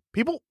people?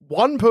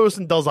 One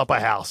person does up a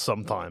house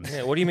sometimes.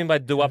 Yeah, what do you mean by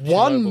do up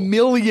 1 Chernobyl?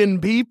 million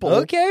people.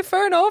 Okay,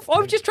 fair enough.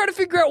 I'm just trying to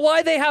figure out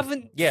why they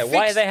haven't. Yeah, fixed...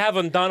 why they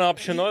haven't done up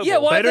Chernobyl? Yeah,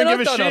 why They don't not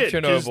give a done up shit,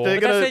 'cause Chernobyl? they're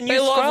But that's gonna- their new They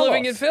love Skrullos.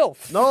 living in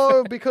filth.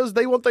 No, because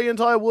they want the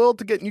entire world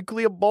to get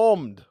nuclear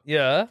bombed.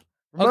 Yeah.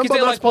 Remember,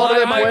 they're that's part of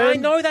their plan. I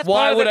know that's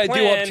Why part of would their I do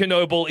plan. up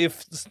Chernobyl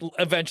if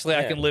eventually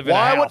I Yeah. can live in a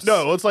Why house?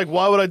 would it's like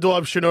why would I do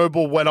up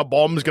Chernobyl when a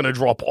bomb's going to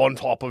drop on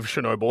top of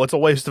Chernobyl? It's a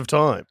waste of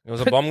time.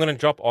 Was a bomb going to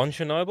drop on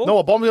Chernobyl? No,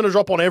 a bomb's going to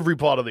drop on every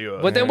part of the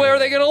earth. But then where are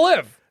they going to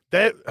live?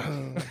 They're-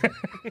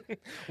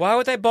 Why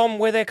would they bomb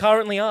where they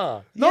currently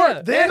are? no, Yeah,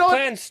 they're Their not.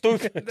 plan's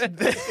stupid.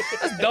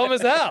 That's dumb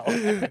as hell.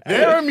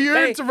 They're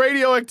immune to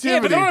radioactivity. Yeah,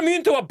 but they're not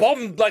immune to a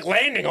bomb like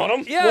landing on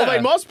them. Yeah. Well, they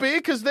must be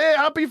because they're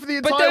happy for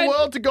the But entire then-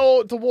 world to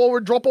go to war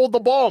and drop all the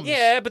bombs.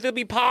 Yeah, but there'll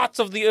be parts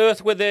of the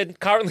Earth where they're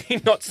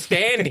currently not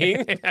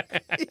standing.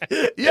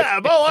 Yeah,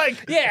 but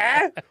like,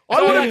 Yeah. I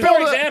So, wouldn't like, build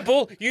for a-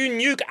 example, you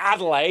nuke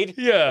Adelaide.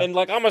 Yeah. And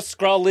like I'm a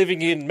Skrull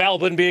living in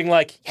Melbourne being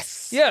like,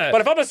 yes. Yeah.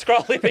 But if I'm a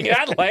Skrull living in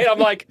Adelaide, I'm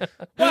like,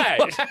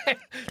 wait.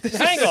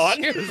 Hang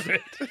on.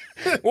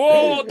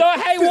 Whoa, no,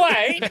 hey,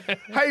 wait.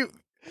 hey,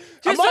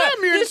 Just am I like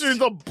immune this- to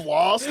the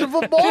blast of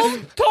a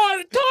bomb?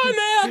 Time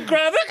out,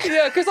 Gravik.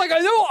 Yeah, because like I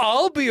know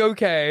I'll be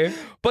okay,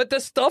 but the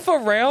stuff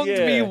around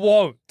Yeah. me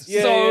won't.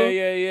 Yeah, so,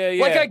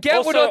 yeah. like I get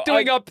we're Also, not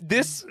doing up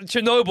this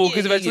Chernobyl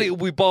because eventually it'll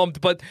be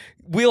bombed, but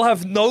we'll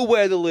have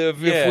nowhere to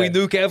live if we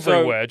nuke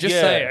everywhere. Just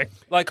saying.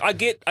 Like I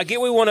get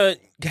we want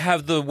to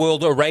have the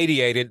world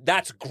irradiated.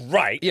 That's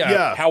great. Yeah.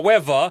 Yeah.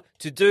 However,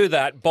 to do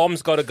that,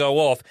 bombs got to go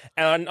off.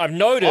 And I've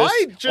noticed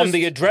I just- on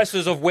the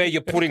addresses of where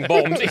you're putting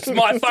bombs, it's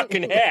my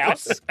fucking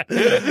house.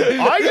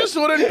 I just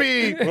wouldn't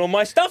be. Where all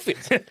my stuff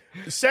is.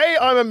 Say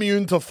I'm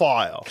immune to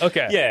fire.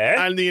 Okay.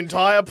 Yeah. And the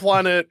entire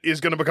planet is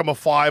going to become a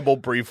fireball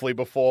briefly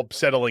before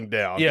settling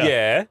down. Yeah.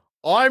 Yeah.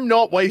 I'm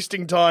not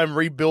wasting time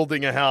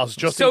rebuilding a house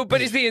just So, in-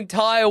 but is the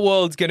entire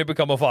world's going to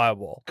become a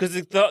fireball? Because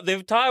the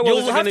entire world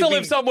You'll is have to gonna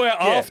live be, somewhere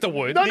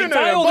afterward. No, The no,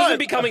 entire world but- isn't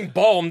becoming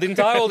bombed. The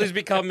entire world is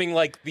becoming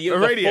like the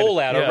Irradiated.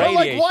 fallout, Yeah. But, like,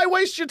 irradiated. why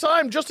waste your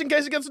time just in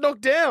case it gets knocked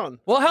down?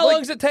 Well, how Like-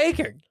 long's it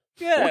taking?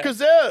 Yeah. Because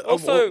they're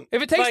Also,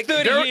 If it takes like,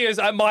 30 they're- years,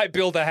 I might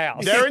build a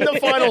house. they're in the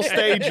final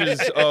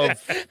stages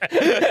of.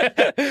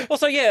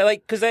 Also, yeah,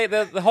 like because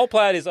the whole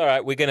plan is all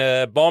right. We're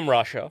gonna bomb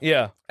Russia.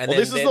 Yeah. And Well,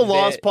 then this is the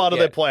last part of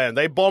their plan.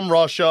 They bomb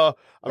Russia,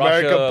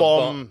 America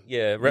bomb.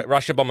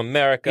 Russia bomb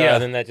America, Yeah.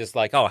 and then they're just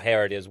like, oh,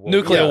 here it is,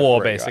 Nuclear Yeah, war,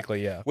 right, right.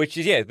 basically, yeah. Which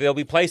is there'll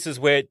be places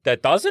where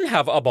that doesn't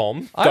have a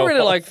bomb. I go really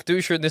off. like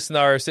Dusha in this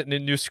scenario sitting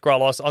in New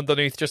Skrullos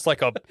underneath just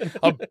like a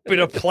bit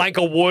of plank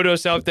of wood or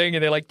something,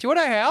 and they're like, do you want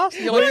a house?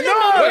 And you're like,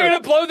 No! we're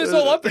going to blow this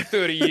all up in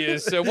 30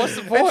 years, so what's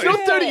the point? It's not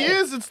 30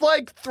 years, it's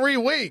like 3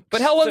 weeks. But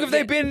how long have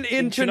they been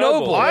in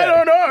Chernobyl? Chernobyl, I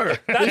don't know.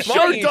 That's the my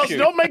show does issue.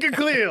 not make it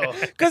clear.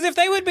 Because if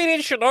they would been in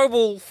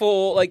Chernobyl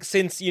for like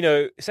since say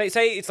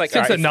it's like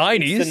Since all the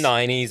right, 90s. it's the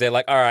 90s, they're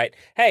like, all right,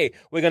 hey,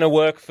 we're gonna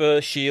work for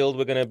Shield,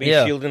 we're gonna be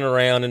Yeah. shielding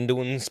around and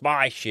doing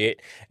spy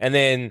shit, and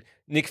then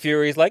Nick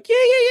Fury's like, yeah,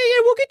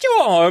 we'll get you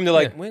a home. They're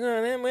like, we're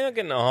not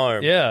getting a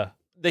home. Yeah.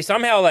 They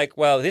somehow like,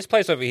 well, this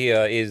place over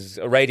here is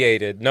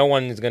irradiated. No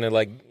one's gonna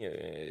like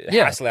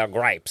hassle our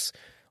grapes.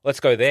 Let's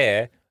go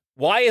there.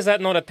 Why is that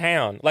not a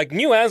town? Like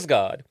New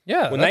Asgard,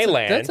 Yeah, when that's they a-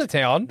 land, that's a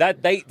town.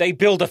 That they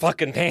build a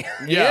fucking town.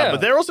 Yeah,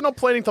 but they're also not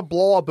planning to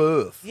blow up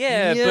Earth.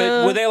 Yeah, Yeah.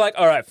 but were they like,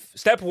 all right,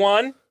 step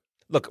one,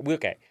 look,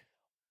 okay,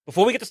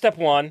 before we get to step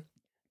one,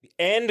 the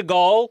end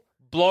goal,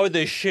 blow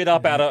the shit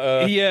up out of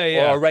Earth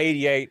or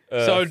irradiate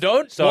Earth. So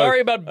don't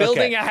worry about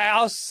building a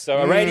house.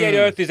 So irradiate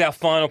Earth is our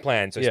final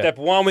plan. So step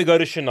 1, we go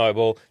to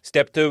Chernobyl.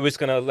 Step 2, we're just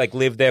going to like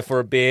live there for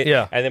a bit.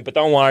 Yeah. And then, but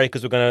don't worry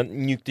because we're going to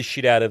nuke the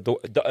shit out of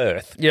the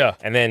Earth. Yeah.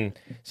 And then,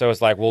 so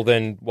it's like, well,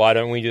 then why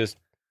don't we just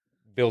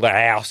build a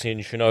house in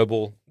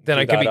Chernobyl? Then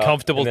I can be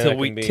comfortable till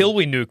we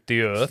nuke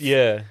the Earth.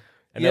 Yeah.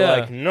 And they're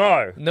like,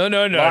 no. No.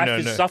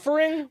 Life is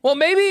suffering? Well,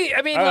 maybe,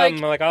 I mean,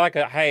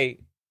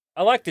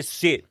 I like to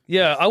sit.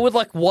 Yeah, I would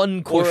like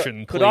one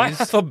cushion, Could please. I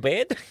have a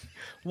bed?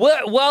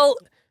 Well,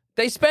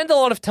 they spend a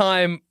lot of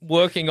time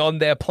working on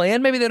their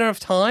plan. Maybe they don't have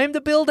time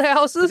to build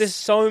houses. There's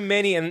so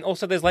many, and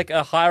also there's like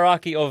a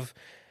hierarchy of...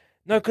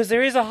 No, because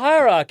there is a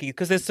hierarchy,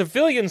 because there's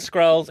civilian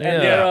Skrulls,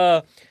 and there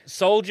are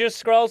soldier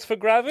Skrulls for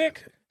Gravik.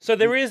 So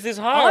there is this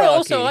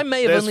hierarchy. I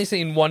may have only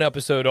seen one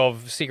episode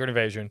of Secret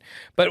Invasion,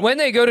 but when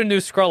they go to New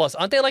Skrullos,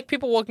 aren't they like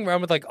people walking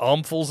around with like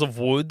armfuls of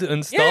wood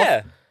and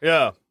stuff?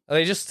 Yeah. Are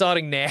they just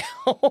starting now?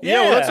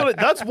 Yeah, well,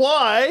 that's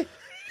why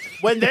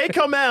when they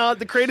come out,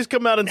 the creators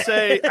come out and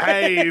say,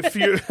 hey,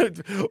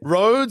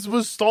 Rhodes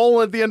was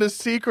stolen at the end of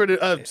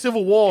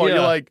Civil War. Yeah.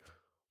 You're like,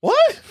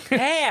 what?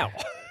 How?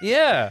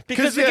 Yeah.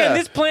 Because again,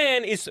 this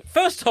plan is,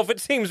 first off, it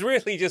seems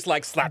really just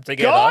like slapped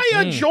together.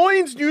 Gaia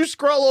joins New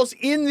Skrullos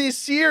in this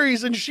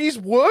series and she's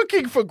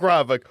working for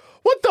Gravik.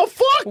 What the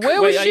fuck?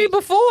 Where was she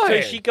before?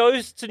 So she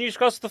goes to New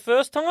Skrulls the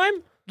first time?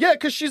 Yeah,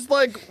 because she's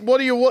like, what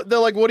do you want? They're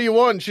like, what do you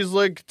want? She's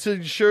like,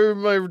 to show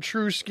my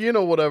true skin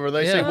or whatever.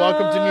 They say,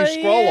 welcome to New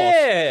Skrullos.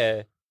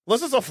 Yeah.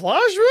 Unless it's a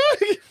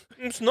flashback?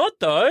 It's not,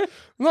 though.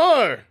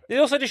 No.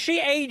 Also, does she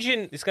age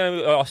in... It's going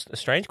to be a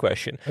strange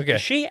question. Okay.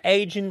 Does she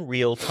age in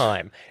real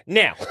time?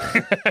 Now,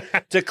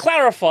 to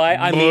clarify,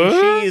 I mean,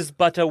 she is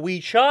but a wee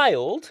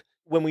child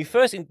when we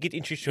first get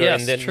introduced to her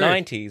in the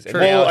 90s. And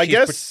Well, now I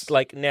she's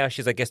guess... now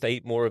she's, I guess,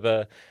 more of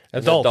an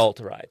Adult. adult,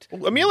 right?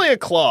 Amelia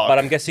Clarke, But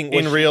I'm guessing...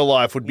 in real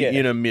life, would be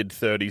in her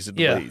mid-30s at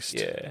Yeah. least.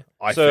 Yeah.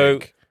 I so,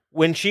 think.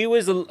 when she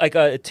was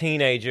a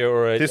teenager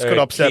or a This could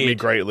upset me kid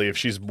greatly if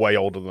she's way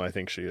older than I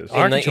think she is. in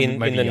Arkansas the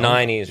might be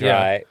 90s, younger.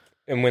 right?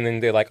 And when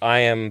they're like, I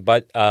am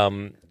but...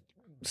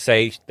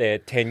 say they're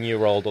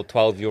 10-year-old or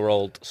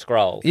 12-year-old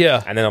Skrull.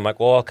 Yeah. And then I'm like,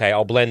 well, okay,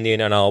 I'll blend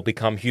in and I'll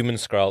become human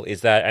Skrull.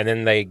 Is that... And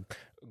then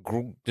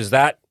does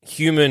that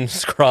human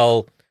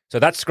Skrull... So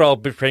that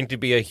Skrull pretending to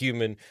be a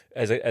human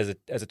as a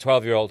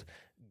 12-year-old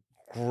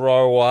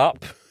grow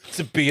up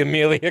to be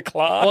Amelia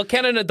Clarke? Well,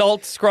 can an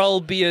adult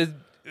Skrull be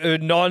a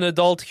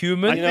non-adult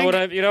human? You know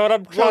what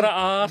I'm trying to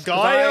ask?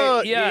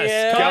 Gaia...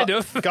 Yes, kind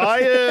of.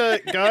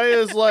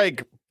 Gaia's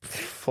like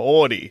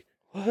 40.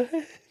 What?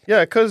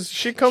 Yeah, because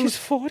she comes... She's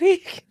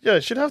 40? Yeah,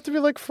 she'd have to be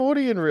like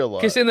 40 in real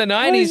life. Because in the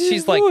 90s, she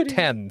she's like 40?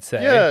 10,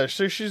 say. Yeah,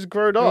 so she's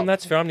grown up. Well,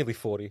 that's fair. I'm nearly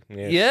 40.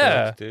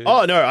 Yeah. sucks, dude.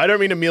 Oh, no, I don't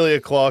mean Amelia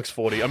Clarke's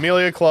 40.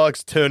 Amelia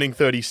Clarke's turning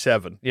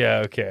 37. Yeah,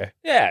 okay.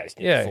 Yeah, it's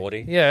Yeah.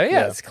 40.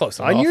 Yeah, it's close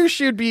enough. I knew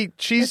she'd be...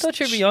 I thought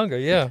she'd be younger,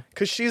 yeah.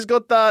 Because she's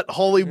got that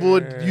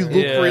Hollywood, you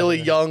look Yeah.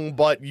 really young,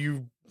 but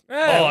you...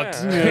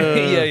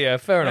 yeah,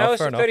 fair I enough, was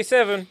fair enough.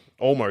 37.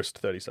 Almost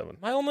 37.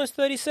 Am I almost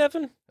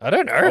 37? I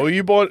don't know. Oh,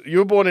 you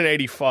were born in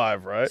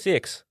 85, right?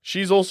 6.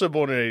 She's also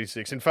born in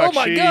 86. In Oh fact,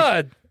 my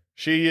God.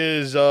 she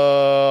is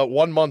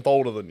 1 month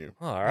older than you.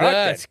 All right.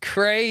 That's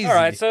crazy. All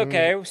right, so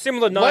okay.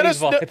 Similar Let 90s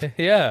us know- vibe.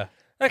 Yeah.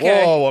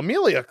 Okay. Whoa,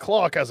 Amelia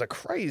Clarke has a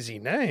crazy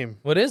name.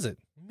 What is it?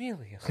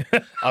 Amelia.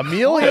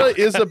 Amelia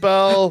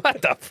Isabel What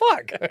the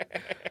fuck?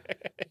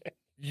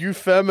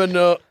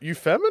 Eufemina. You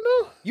femina?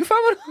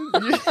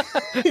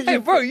 Hey,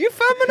 bro, you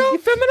femina? You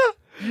femina?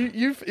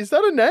 Is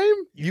that a name?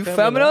 You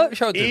femina?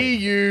 Show it to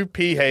me.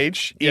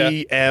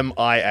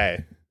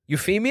 EUPHEMIA.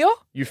 Euphemia?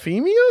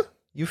 Euphemia?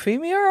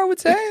 Euphemia, I would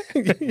say.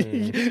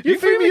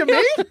 Euphemia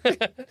me?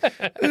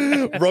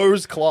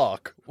 Rose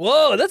Clark.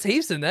 Whoa, that's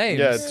heaps of names.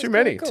 Yeah, too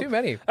many. Too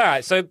many. All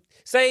right, so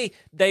say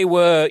they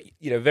were,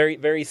 very,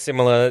 very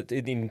similar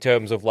in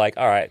terms of like,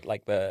 all right,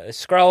 like the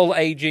Skrull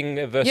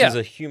aging versus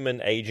a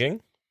human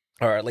aging,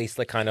 or at least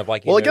the kind of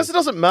like. Well, I guess it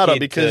doesn't matter kid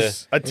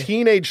because a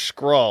teenage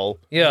Skrull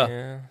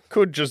Yeah.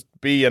 could just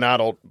be an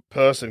adult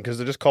person because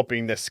they're just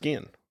copying their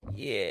skin.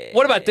 Yeah.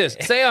 What about this?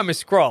 Say I'm a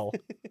Skrull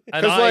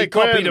and 'Cause, I like,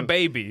 copied when- a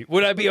baby.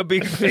 Would I be a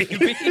big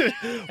baby?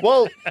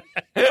 Well,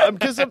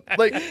 because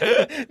like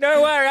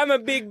No worry, I'm a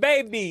big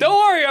baby. Don't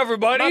worry,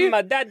 everybody.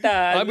 Mama,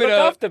 dada, I'm look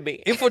gonna after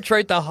me.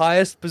 infiltrate the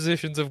highest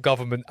positions of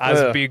government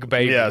as big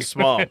baby. yeah,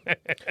 smart.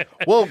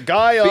 Well,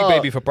 Gaia, Big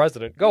baby for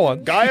president. Go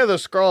on. Gaia the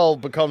Skrull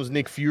becomes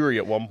Nick Fury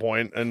at one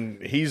point, and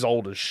he's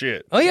old as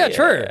shit. Oh yeah,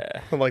 true.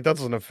 Like that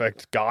doesn't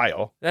affect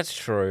Gaia. That's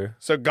true.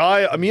 So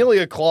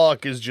Amelia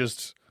Clarke is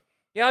just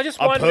Yeah, I was just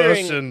a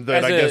wondering. person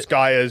that as I guess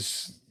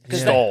Gaia's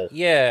stole.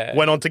 Yeah.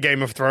 Went on to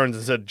Game of Thrones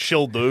and said,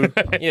 "She'll do."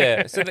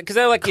 Yeah. So because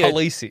they're like,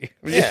 Khaleesi.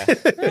 yeah.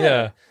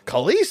 Yeah.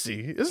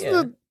 Khaleesi, isn't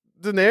Yeah. it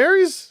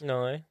Daenerys?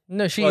 No.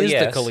 No, she Well, is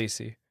yes. the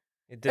Khaleesi.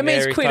 Daenerys That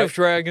means Queen of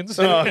Dragons.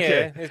 Oh,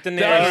 okay. Yeah, it's That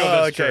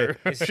Daenerys. is true.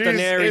 It's She's-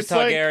 Daenerys it's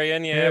like-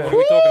 Targaryen. Yeah, Yeah. what are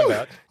we talking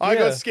about? I Yeah.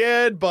 got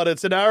scared, but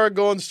it's an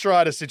Aragorn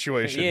Strider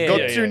situation. Yeah, got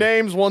yeah, two yeah.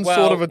 names, one Well,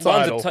 sort of a one's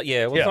title. it's not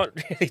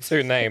really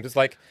two names. It's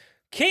like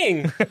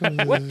King?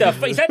 What the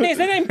fuck? Is that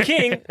name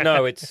King?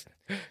 No, it's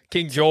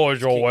King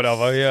George or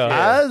whatever,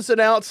 yeah. As an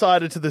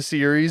outsider to the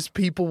series,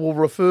 people will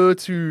refer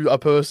to a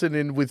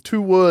person with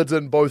two words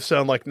and both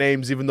sound like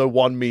names, even though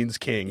one means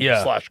king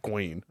 /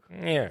 queen.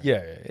 Yeah.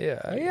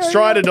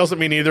 Strider doesn't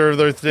mean either of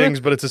those things,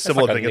 but it's a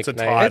similar like a thing. It's a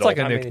nickname. title. It's like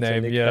a I mean, it's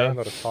nickname,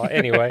 not a title.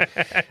 Anyway,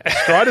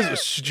 Strider's a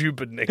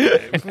stupid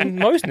nickname.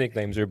 most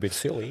nicknames are a bit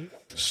silly.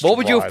 What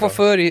would you have Strider.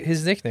 preferred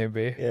his nickname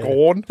be?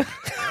 Gorn.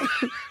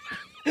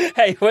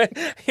 Hey, where'd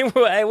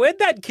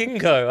that king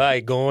go?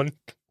 Hey, gone.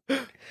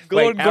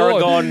 Gone.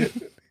 Aragon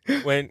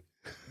went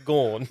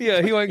gone.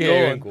 Yeah, he went Yeah, gone.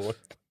 he went gone.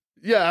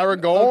 Yeah,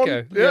 Aragon.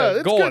 Okay. Yeah,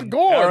 it's Gorn. good.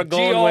 Gorn.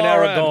 Aragon went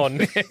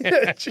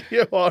Aragon.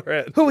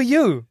 G-O-R-N. Who are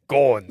you?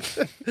 Gorn.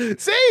 See,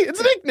 it's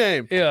a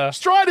nickname. Yeah.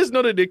 Strider's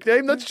not a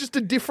nickname. That's just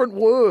a different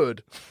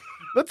word.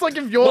 That's like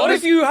if you're. What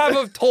if you have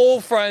a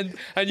tall friend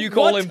and you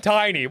call him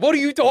Tiny? What are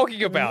you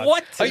talking about?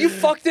 What? Are you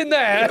fucked in the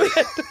head?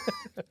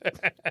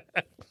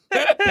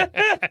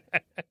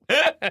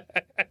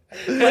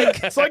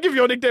 It's like if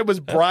your nickname was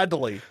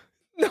Bradley.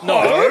 No.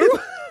 I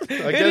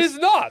It guess, is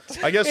not.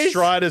 I guess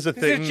Strider's a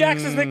thing. If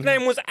Jackson's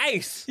nickname was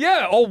Ace.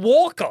 Yeah, or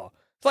Walker.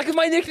 It's like if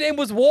my nickname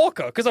was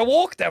Walker, because I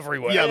walked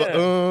everywhere. Yeah,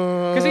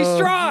 because he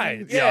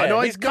strides. Yeah, I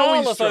know he's I know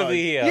Carlos Strider. over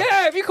here.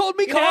 Yeah, if you called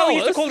me You know how we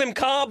used to Carlos, call him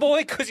Carboy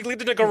because he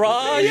lived in a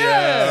garage?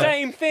 Yeah.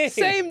 Same thing.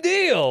 same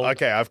deal.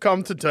 Okay, I've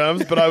come to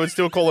terms, but I would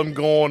still call him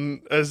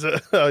Gorn as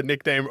a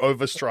nickname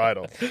over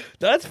Strider.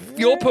 That's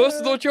your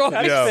personal choice.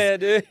 That's Yeah. fair,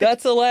 dude.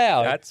 That's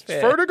allowed. That's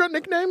fair. Frodo got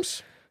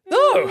nicknames?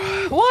 No.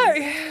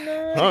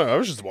 Why? Oh, I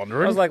was just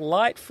wondering. I was like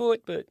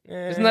Lightfoot, but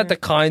Isn't that the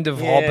kind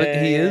of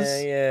hobbit he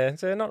is? Yeah,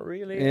 so not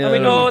really. Yeah. I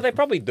mean, no, they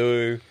probably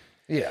do.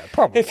 Yeah,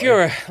 probably. If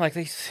you're like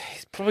these,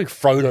 probably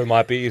Frodo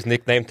might be his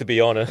nickname, to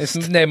be honest.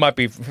 His name might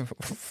be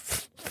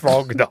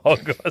Frog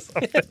Dog or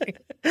something.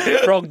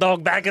 Frog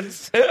Dog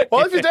Baggins.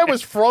 Well, if your dad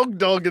was Frog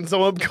Dog and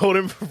someone called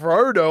him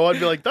Frodo, I'd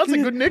be like, that's a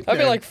good nickname. I'd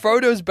be like,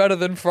 Frodo's better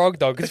than Frog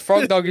Dog, because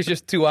Frog Dog is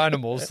just two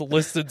animals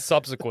listed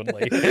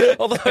subsequently.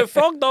 Although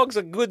Frog Dog's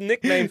a good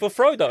nickname for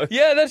Frodo.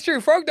 Yeah, that's true.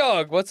 Frog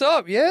Dog, what's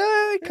up? Yeah,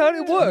 it kind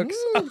of works.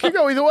 Could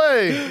go either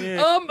way.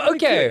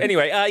 Okay.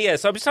 Anyway,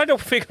 so I'm just trying to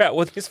figure out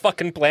what this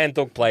fucking plan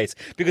took place,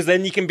 because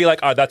then you can be like,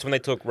 oh, that's when they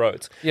took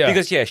Rhodes. Yeah.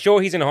 Because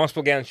sure he's in a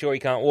hospital gown, sure he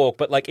can't walk,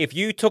 but like if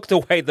you took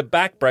away the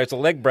back brace or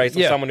leg brace of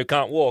Yeah. someone who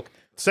can't walk,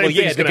 Same well,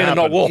 yeah, thing's they're gonna going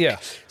to not happen. walk. Yeah.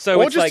 So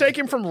Or it's just like, take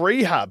him from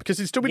rehab, because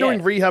he'd still be doing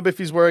Yeah. rehab if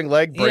he's wearing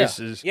leg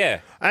braces. Yeah.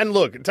 And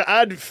look, to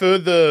add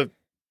further,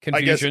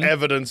 Confusion. I guess,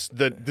 evidence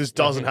that this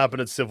doesn't happen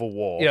at Civil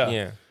War. Yeah.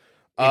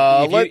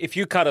 Yeah. Let- If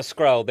you cut a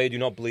Skrull, they do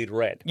not bleed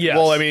red. Yes.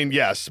 Well, I mean,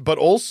 yes, but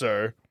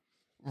also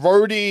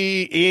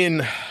Rhodey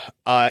in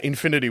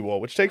Infinity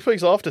War, which takes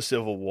place after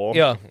Civil War.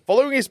 Yeah.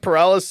 Following his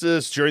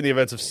paralysis during the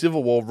events of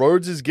Civil War,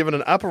 Rhodes is given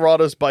an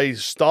apparatus by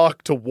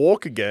Stark to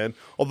walk again,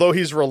 although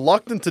he's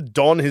reluctant to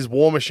don his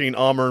War Machine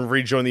armor and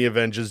rejoin the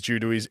Avengers due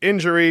to his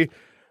injury.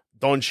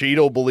 Don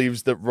Cheadle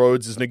believes that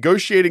Rhodes is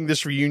negotiating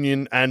this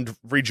reunion and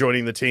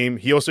rejoining the team.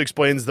 He also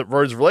explains that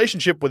Rhodes'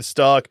 relationship with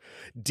Stark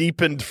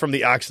deepened from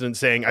the accident,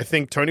 saying, I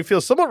think Tony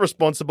feels somewhat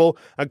responsible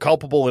and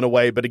culpable in a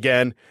way, but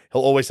again,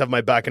 he'll always have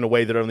my back in a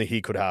way that only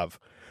he could have.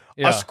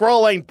 Yeah. A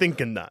Skrull ain't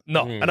thinking that.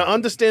 No. And I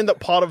understand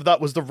that part of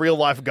that was the real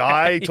life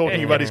guy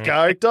talking about his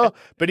character,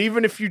 but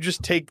even if you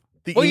just take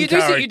the Well, you do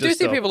in-character see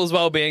stuff- people as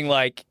well being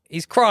like,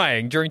 he's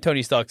crying during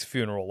Tony Stark's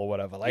funeral or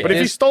whatever. Like, But if he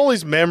there's- stole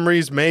his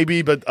memories,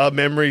 maybe, but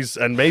memories,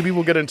 and maybe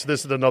we'll get into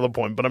this at another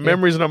point, but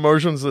memories and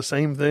emotions are the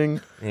same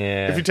thing.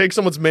 Yeah. If you take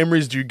someone's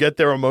memories, do you get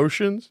their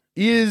emotions?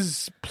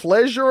 Is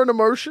pleasure an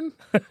emotion?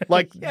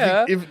 Like,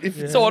 Yeah.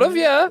 if sort of,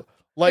 yeah.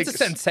 like It's a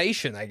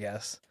sensation, I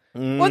guess.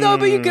 Well, no,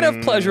 but you can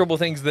have pleasurable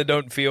things that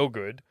don't feel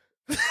good.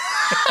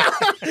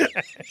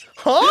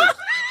 huh?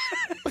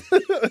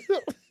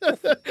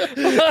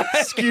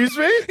 Excuse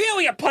me? Yeah,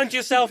 well, you punch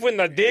yourself in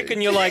the dick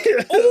and you're like,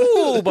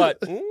 ooh, but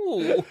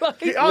ooh.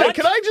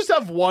 Can I just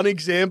have one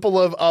example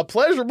of a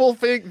pleasurable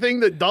thing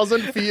that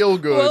doesn't feel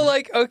good? Well,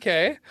 like,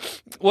 okay.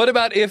 What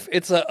about if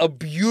it's a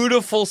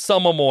beautiful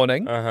summer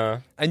morning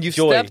and you've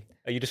Joy. stepped...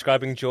 Are you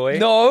describing joy?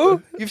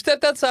 No, you've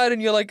stepped outside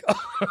and you're like,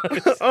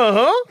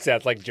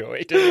 Sounds like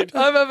joy, dude.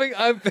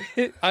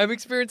 I'm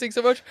experiencing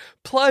so much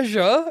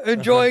pleasure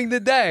enjoying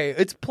the day.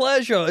 It's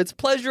pleasure. It's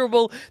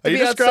pleasurable to Are you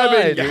be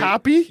describing outside.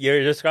 happy?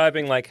 You're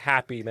describing like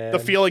happy, man. The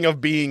feeling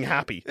of being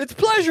happy. It's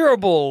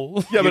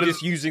pleasurable. Yeah, You're but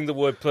just using the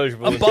word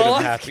pleasurable A instead of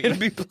bath happy. can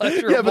be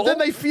pleasurable. yeah, but then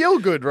they feel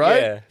good,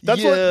 right? Yeah.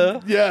 That's Yeah.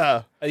 what.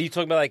 Yeah. Are you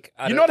talking about like...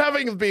 You're not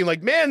having being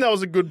like, man, that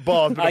was a good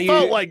bath, but it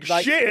felt like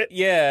shit.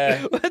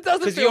 Yeah. It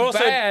doesn't 'Cause feel you're also-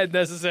 bad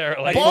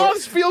necessarily.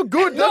 Baths feel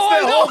good. That's No,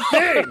 their I whole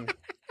know. thing.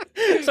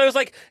 So it's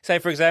like, say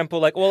for example,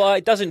 like, well,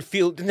 it doesn't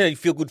really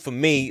feel good for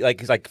me, like,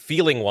 it's like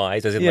feeling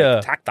wise, as in Yeah.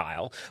 like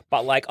tactile.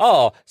 But like,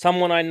 oh,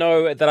 someone I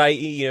know that I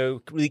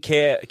really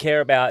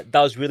care about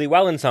does really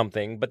well in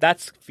something, but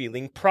that's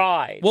feeling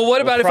pride. Well, what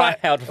or about if I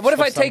proud of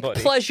take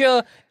somebody.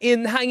 pleasure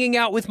in hanging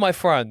out with my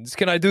friends?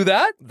 Can I do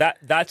that?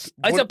 That's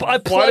It's a why does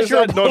that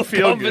pleasurable not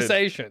feel good?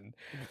 conversation.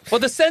 Well,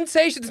 the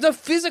sensation, there's no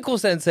physical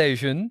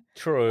sensation.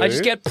 True. I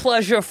just get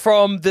pleasure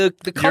from the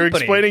company. You're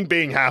explaining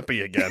being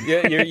happy again.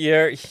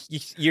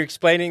 You're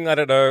explaining, I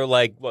don't know,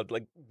 like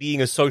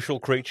being a social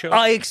creature.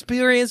 I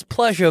experience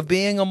pleasure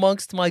being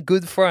amongst my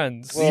good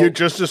friends. You're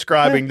just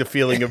describing the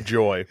feeling of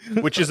joy,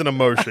 which is an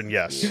emotion,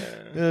 yes.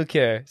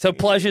 Okay. So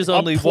pleasure's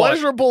only A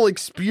pleasurable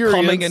experience.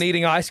 coming and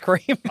eating ice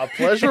cream? A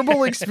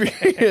pleasurable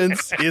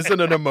experience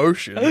isn't an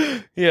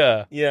emotion.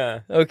 Yeah.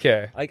 Yeah.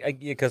 Okay.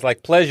 Because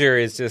like pleasure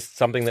is just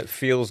something that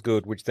feels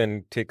good, which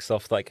then ticks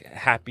off like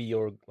happy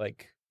or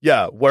like.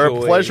 Yeah, where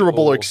Joy a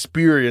pleasurable or-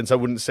 experience, I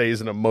wouldn't say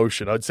is an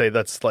emotion. I'd say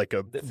that's like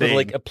a But thing.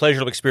 like a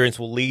pleasurable experience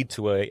will lead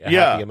to a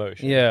Yeah. happy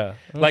emotion. Yeah.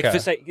 Like okay. for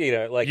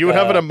say, like you would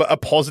have a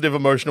positive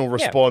emotional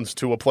response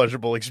to a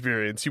pleasurable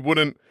experience. You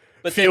wouldn't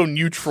But feel then-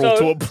 neutral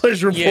so- to a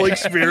pleasurable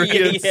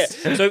experience.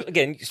 Yeah. So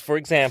again, for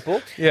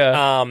example,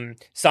 Yeah.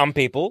 some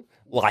people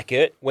like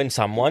it when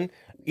someone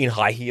in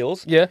high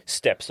heels Yeah.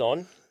 steps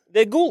on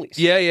their ghoulies.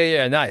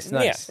 Yeah. Nice.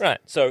 Yeah, right.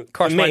 So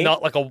Crush for my me,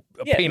 nut like a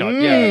yeah.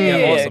 peanut.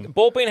 Yeah, awesome.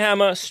 Ball peen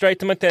hammer straight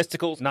to my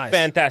testicles. Nice.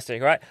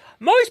 Fantastic, right?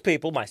 Most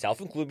people,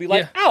 myself included, be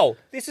like, Yeah. "Oh,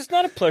 this is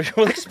not a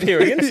pleasurable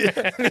experience.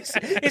 This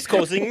is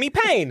causing me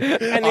pain, and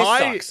this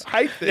I sucks."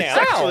 hate this,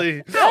 Now- actually.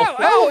 Ow,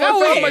 I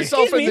found ow,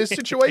 myself excuse in me. this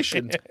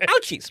situation.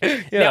 Ouchies.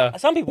 Yeah. Now,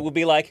 some people would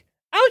be like,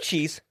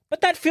 "Ouchies," but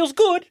that feels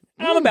good.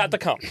 I'm about to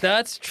come.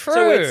 That's true.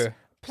 So it's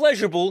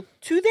pleasurable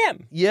to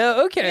them.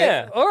 yeah, okay.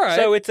 Yeah. All right.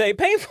 So it's a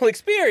painful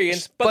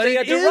experience, but they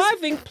are it is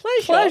deriving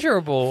pleasure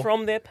pleasurable.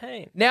 from their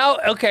pain. Now,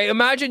 okay,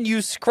 imagine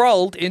you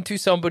scrolled into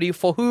somebody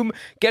for whom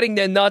getting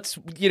their nuts,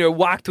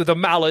 whacked with a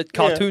mallet,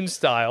 cartoon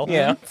style,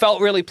 Yeah.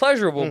 felt really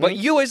pleasurable. But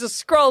you as a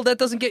Skrull, that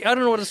doesn't get. I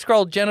don't know what a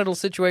Skrull genital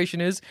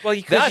situation is. Well,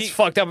 because that's you-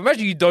 fucked up.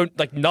 Imagine you don't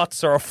like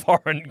nuts are a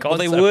foreign concept Well,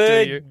 they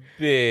to you. would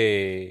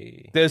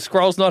be. Do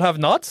Skrulls not have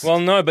nuts? Well,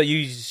 no, but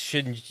you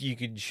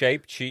could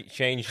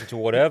change into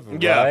whatever,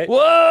 Yeah. right?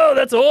 Whoa,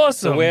 that's awesome.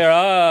 So where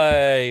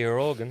are your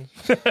organs?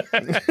 Do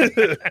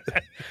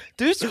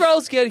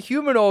Skrulls get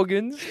human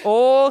organs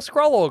or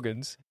Skrull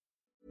organs?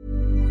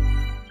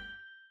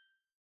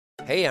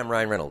 Hey, I'm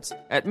Ryan Reynolds.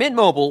 At Mint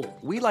Mobile,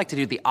 we like to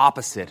do the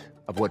opposite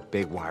of what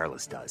Big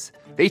Wireless does.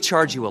 They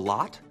charge you a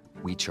lot,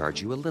 we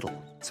charge you a little.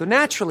 So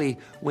naturally,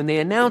 when they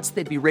announced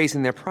they'd be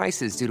raising their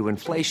prices due to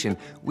inflation,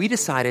 we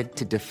decided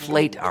to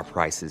deflate our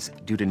prices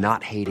due to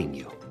not hating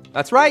you.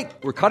 That's right.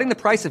 We're cutting the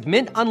price of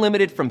Mint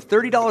Unlimited from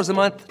 $30 a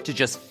month to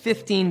just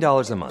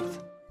 $15 a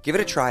month. Give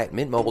it a try at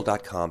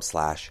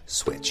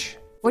mintmobile.com/switch.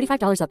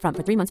 $45 upfront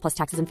for 3 months plus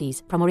taxes and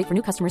fees. Promo rate for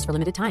new customers for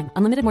limited time.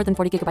 Unlimited more than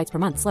 40 gigabytes per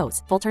month.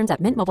 Slows full terms at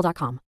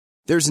mintmobile.com.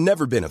 There's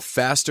never been a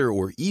faster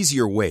or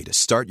easier way to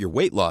start your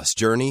weight loss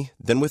journey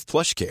than with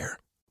PlushCare.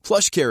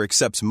 PlushCare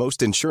accepts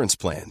most insurance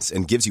plans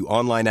and gives you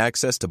online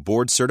access to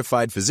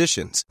board-certified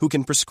physicians who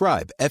can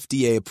prescribe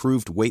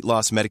FDA-approved weight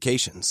loss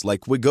medications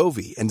like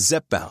Wegovy and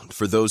Zepbound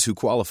for those who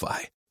qualify.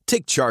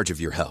 Take charge of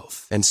your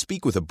health and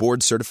speak with a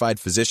board-certified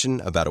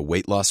physician about a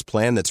weight loss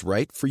plan that's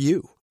right for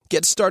you.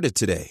 Get started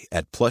today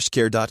at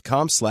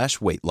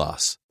plushcare.com/weight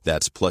loss.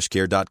 That's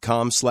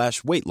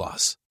plushcare.com/weight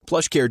loss.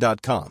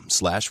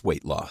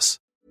 plushcare.com/weight loss.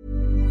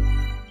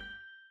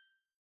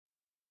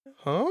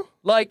 Huh?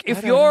 Like,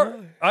 if you're...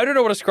 I don't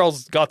know what a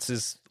Skrull's guts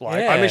is like.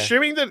 Yeah. I'm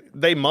assuming that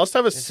they must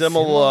have a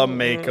similar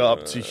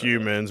makeup to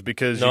humans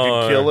because you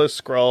No. can kill a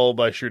Skrull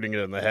by shooting it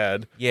in the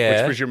head, Yeah.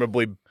 which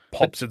presumably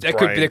pops its There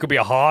brain. could be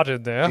a heart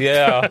in there.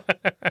 Yeah,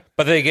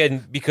 but then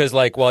again, because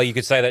you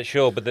could say that,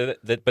 sure, but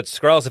but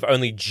Skrulls have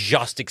only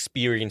just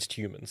experienced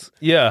humans.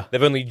 Yeah.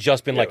 They've only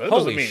just been like, That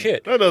doesn't holy mean-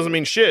 shit. That doesn't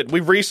mean shit.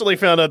 We've recently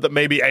found out that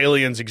maybe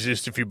aliens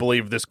exist if you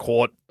believe this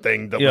court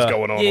thing that was Yeah.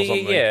 going on or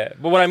something. Yeah.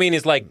 But what I mean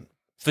is like,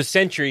 for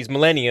centuries,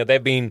 millennia,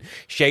 they've been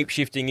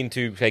shape-shifting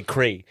into, say,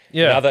 Kree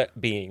Yeah. and other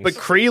beings. But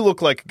Kree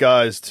look like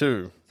guys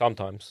too.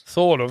 Sometimes.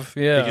 Sort of,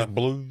 yeah. They're just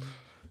blue.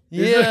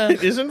 Yeah.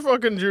 Isn't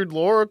fucking Jude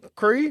Law a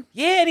Kree?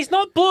 Yeah, and he's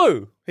not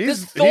blue.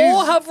 Does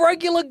Thor have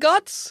regular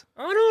guts?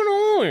 I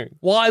don't know.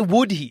 Why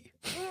would he?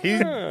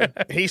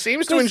 He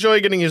seems to enjoy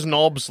getting his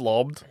knob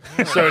slobbed,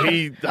 so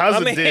he has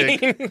a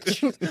dick.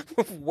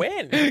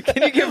 When?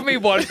 Can you give me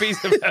one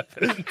piece of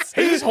evidence?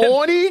 He's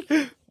horny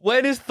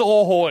When is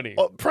Thor horny?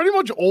 pretty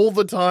much all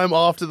the time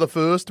after the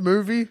first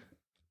movie.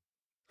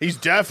 He's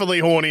definitely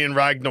horny in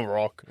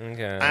Ragnarok.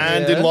 Okay.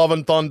 And in Love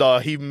and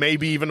Thunder, he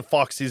maybe even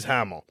fucks his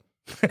hammer.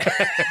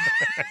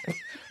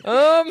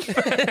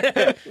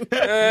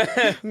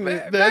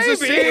 There's a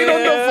scene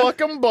on the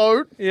fucking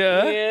boat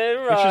Yeah.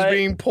 Yeah, which right. is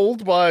being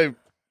pulled by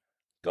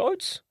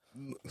Goats?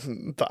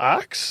 the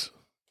axe.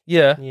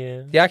 Yeah.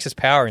 Yeah. The axe is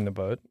powering the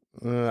boat.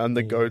 And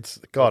the goats.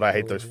 God, I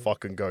hate those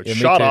fucking goats. Yeah, me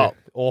Shut too. up.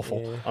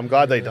 Awful. I'm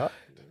glad they died.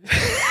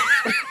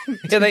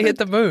 Yeah, they hit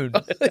the moon.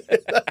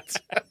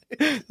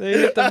 They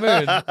hit the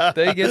moon.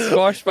 They get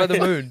squashed by the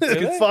moon.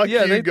 Fuck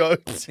Yeah, you, they-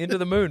 goats. Into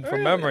the moon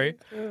from memory.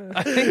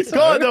 I think so.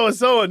 God, that was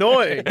so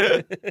annoying.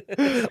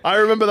 I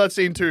remember that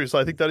scene too, so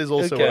I think that is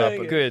also what Okay,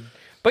 happened. good.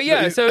 But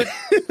yeah, so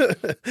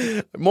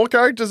More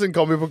characters in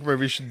comic book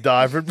movies should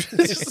die from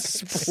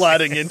just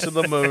splatting into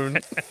the moon.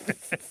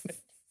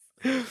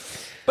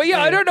 But yeah,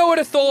 I don't know what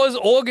a Thor's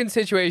organ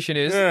situation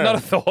is. Not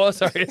a Thor,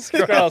 sorry, a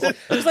Skrull.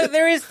 It's like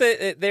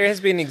there has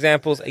been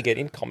examples again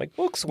in comic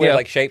books where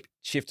like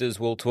shapeshifters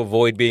will, to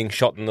avoid being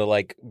shot in the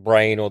like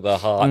brain or the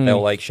heart, they'll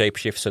like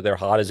shapeshift so their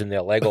heart is in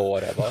their leg or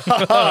whatever.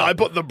 I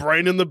put the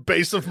brain in the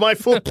base of my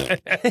foot.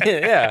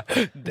 Yeah,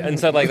 and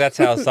so like that's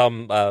how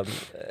some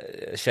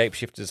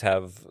shapeshifters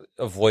have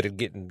avoided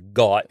getting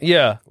got.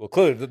 Yeah. Well,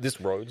 clearly this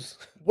Rhodes.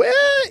 Where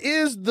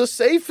is the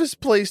safest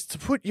place to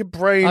put your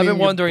brain? I've in been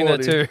your wondering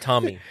that body? too.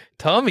 Tommy.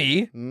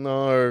 Tommy?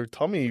 No,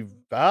 Tommy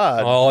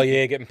bad. Oh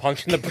yeah, getting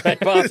punched in the bread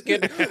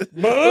basket.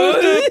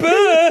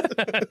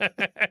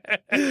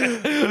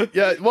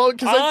 Yeah, well,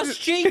 because Ass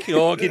cheek.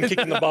 Oh, getting kicked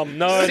in the bum.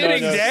 No,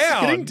 Sitting no.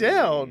 down. sitting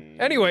down.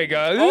 Anyway,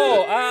 guys.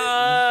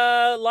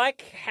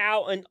 Like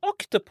how an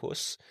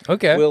octopus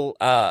Okay. will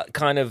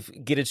kind of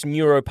get its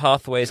neural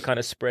pathways kind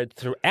of spread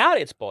throughout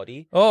its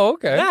body. Oh,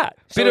 okay. That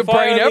Bit if of I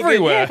brain only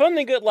everywhere. If I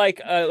only get like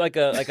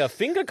a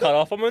finger cut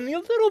off, I'm only a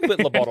little bit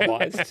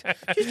lobotomized.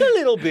 Just a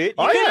little bit.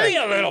 You can be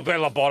a little bit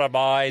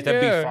lobotomized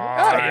and be Yeah.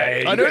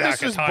 fine. I know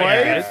this is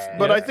brave,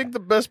 but Yeah. I think the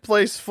best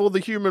place for the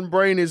human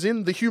brain is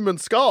in the human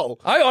skull.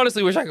 I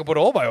honestly wish I could put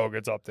all my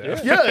organs up there.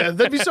 Yeah,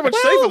 that'd be so much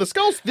safer. The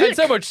skull's thick. And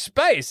so much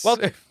space. Well,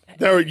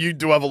 There, you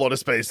do have a lot of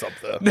space up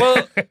there.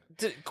 Well,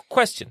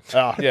 question.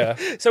 yeah.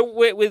 So,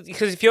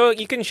 because if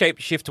you can shape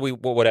shift to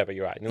whatever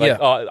you're at, you're like, Yeah.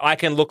 oh, I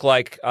can look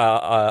like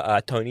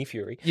Tony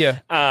Fury. Yeah.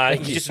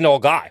 He's just an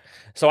old guy,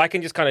 so I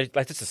can just kind of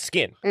like just a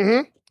skin.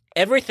 Mm-hmm.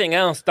 Everything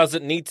else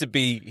doesn't need to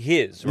be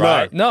his,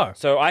 right? No.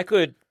 So I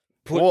could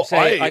put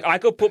I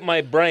could put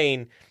my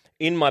brain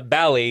in my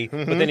belly,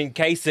 but then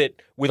encase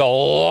it with a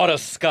lot of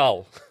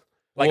skull,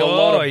 like a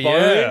lot of bone.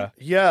 Yeah.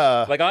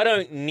 Yeah. Like I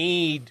don't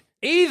need.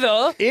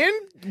 Either. In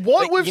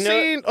what Like, we've you know-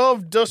 seen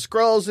of the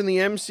Skrulls in the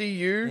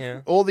MCU, Yeah.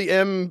 or the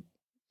Mumpu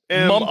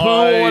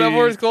or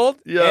whatever it's called.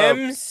 Yeah.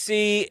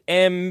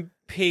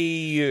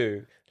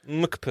 MCMPU.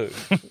 McPoo.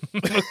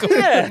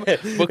 Yeah.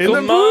 In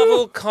the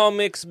Marvel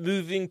Comics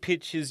Moving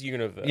Pictures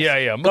Universe.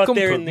 Yeah. Got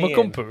there in the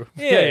end. Mukumpu.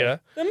 Yeah.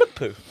 The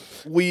McPoo.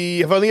 We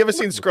have only ever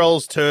seen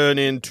Skrulls turn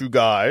into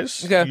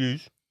guys. Okay.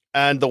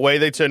 And the way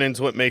they turn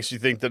into it makes you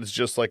think that it's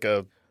just like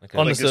a...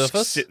 On like the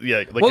surface?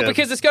 Like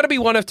Because it's got to be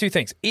one of two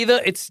things.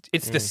 Either it's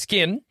the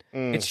skin,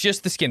 it's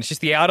just the skin, it's just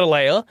the outer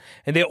layer,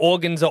 and their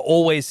organs are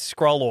always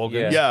Skrull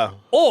organs. Yeah.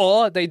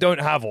 Or they don't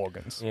have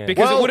organs. Yeah.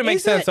 Because Well, it wouldn't make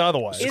is sense it-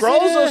 otherwise. is-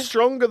 Skrulls it are a-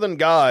 stronger than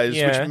guys,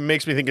 Yeah. which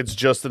makes me think it's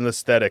just an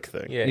aesthetic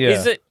thing. Yeah. Yeah.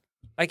 Is it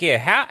like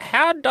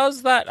how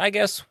does that? I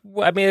guess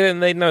I mean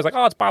they know it's like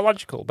it's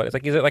biological, but it's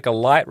like is it like a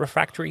light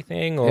refractory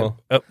thing or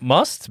It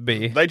must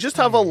be. They just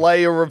have a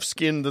layer of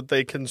skin that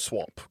they can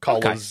swap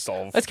colors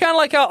of. It's kind of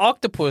like our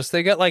octopus.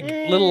 They got like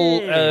little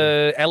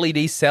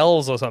LED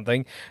cells or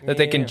something that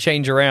they can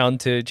change around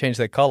to change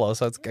their color.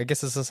 So I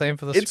guess it's the same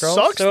for the It Skrulls.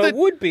 sucks so that it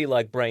would be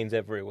like brains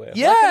everywhere.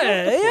 Yeah, Like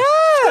an octopus.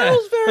 yeah.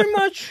 Skrulls very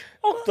much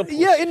octopus.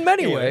 Yeah, in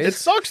many It ways.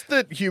 sucks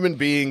that human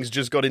beings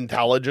just got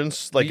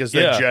intelligence, like as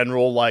their Yeah.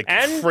 general like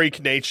And-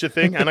 freak nature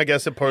thing, and I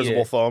guess opposable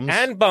Yeah. thumbs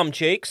And bum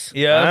cheeks.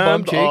 Yeah,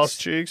 bum and arse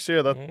cheeks. cheeks.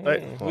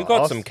 Yeah, We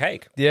got some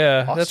cake.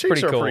 Yeah, Arse that's cheeks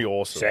pretty are cool. pretty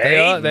awesome.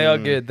 They are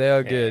good. They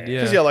are good.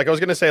 Yeah. Because like I was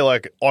gonna say,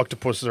 like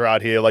octopuses are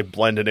out here like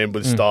blending in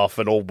with stuff,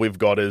 and all we've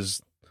got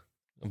is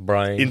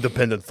Brain.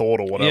 independent thought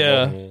or whatever.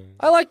 Yeah.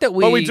 I like that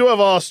we. But we do have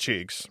arse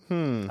cheeks. I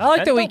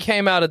like that we And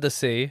came out of the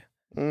sea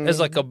as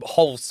like a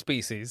whole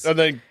species. And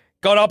then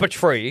Got up a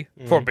tree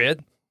for a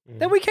bit.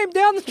 Then we came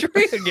down the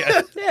tree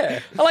again. Yeah.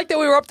 I like that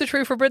we were up the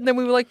tree for a bit, and then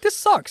we were like, "This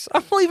sucks.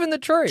 I'm leaving the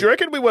tree." do you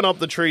reckon we went up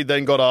the tree,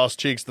 then got arse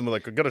cheeks, then we're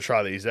like, we're gonna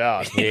try these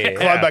out. Yeah.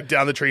 Climbed back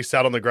down the tree,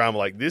 sat on the ground, we're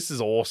like, this is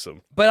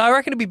awesome. But I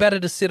reckon it'd be better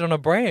to sit on a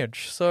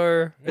branch.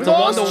 So it's With a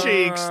arse wonder.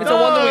 cheeks. It's a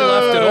wonder we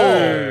left it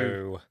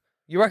all. No.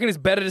 You reckon it's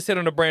better to sit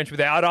on a branch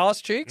without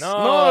arse cheeks?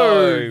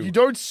 No, you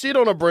don't sit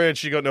on a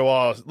branch. You got no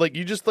arse. Like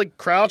you just like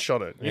crouch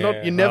on it. You know,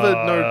 Yeah. you never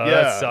know. Yeah,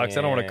 That sucks.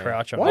 I don't want to Yeah.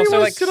 crouch on. Why it. do you Also,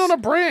 want like, to sit on a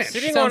branch?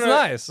 sitting Sounds on a-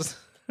 nice.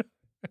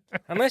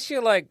 Unless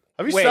you're like,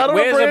 Have you wait, sat on a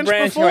where's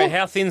branch before? Right,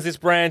 how thin's this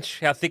branch?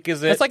 How thick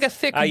is it? It's like a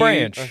thick Are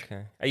branch.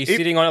 Okay. Are you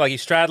sitting on it? Like you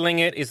straddling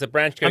it? Is the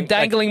branch going? I'm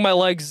dangling my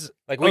legs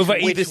like which, over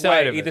which either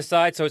side way? of Either it,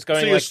 side, so it's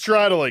going So you're like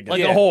straddling it. like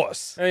Yeah. a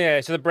horse. Oh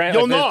yeah, so the branch.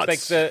 You're like,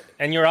 nuts.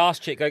 and your ass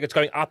cheek, like it's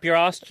going up your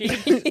ass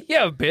cheek.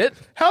 Yeah, a bit.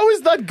 How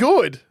is that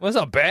good? Well, it's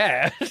not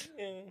bad.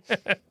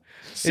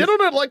 Sit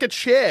on it like a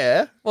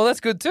chair. Well, that's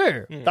good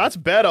too. That's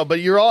better. But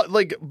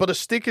but a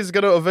stick is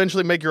going to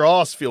eventually make your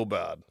ass feel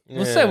bad.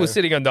 We'll say we're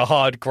sitting on the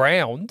hard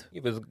ground.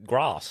 It was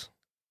grass.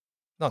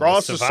 Not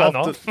Grass the is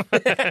savannah.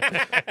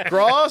 soft.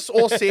 Grass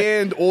or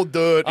sand or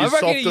dirt I is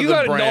reckon softer you than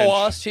got branch. no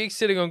ass cheeks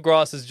sitting on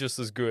grass is just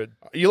as good.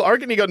 I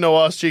reckon you got no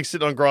ass cheeks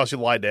sitting on grass. You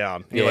lie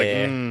down. You're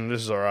Yeah. like,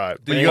 this is all right.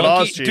 But Do you got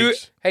monkey- ass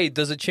cheeks. Hey,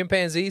 does a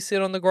chimpanzee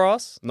sit on the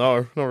grass?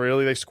 No, not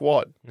really. They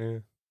squat.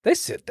 They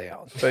sit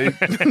down. They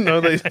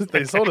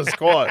they sort of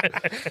squat.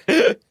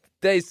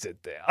 They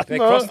sit down. They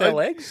No, cross their I-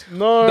 legs.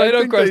 No, They I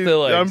don't think cross their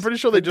legs. I'm pretty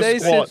sure they But just they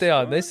squat. sit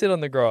down. They sit on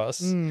the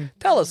grass.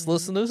 Tell us,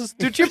 listeners,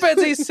 do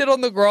chimpanzees sit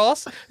on the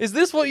grass? Is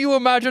this what you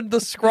imagined the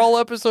Skrull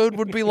episode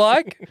would be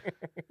like?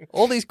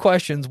 All these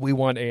questions we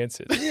want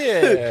answered.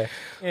 Yeah.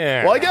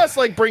 Yeah. Well, I guess,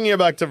 like, bringing it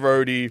back to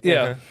Rhodey.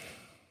 Yeah.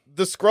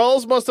 The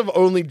Skrulls must have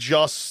only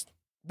just...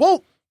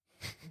 Well,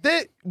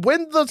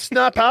 when the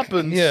snap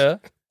happens Yeah.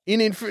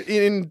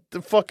 in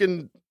the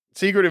fucking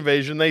Secret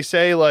Invasion, they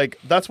say, like,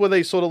 that's where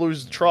they sort of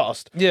lose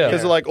trust. Yeah.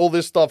 Because, like, all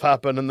this stuff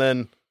happened, and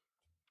then...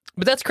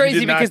 But that's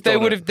crazy didn't because act they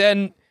on would it. have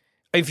then,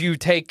 if you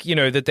take,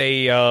 that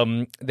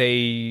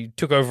they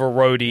took over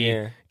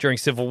Rhodey during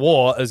Civil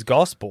War as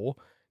gospel,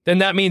 then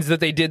that means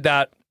that they did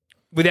that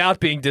without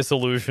being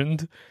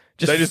disillusioned.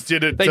 They just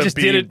did it They to just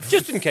be- did it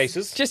Just in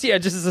cases. just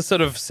as a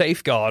sort of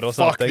safeguard or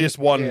Fuck something. this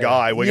one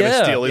guy. We're going Yeah.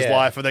 to steal his Yeah.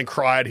 life and then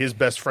cry at his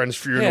best friend's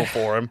funeral Yeah.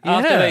 for him.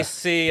 After Yeah. they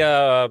see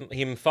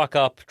him fuck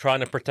up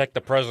trying to protect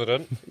the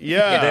president,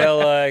 Yeah. they're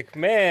like,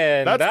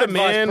 man, That's that the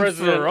man vice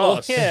president, for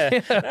us.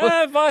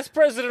 that vice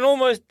president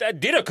almost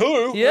did a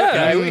coup.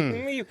 Yeah.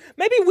 Okay,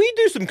 maybe we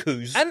do some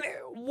coups. And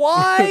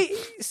why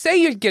say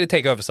you get to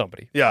take over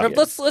somebody? Yeah. Right,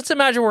 let's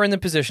imagine we're in the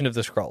position of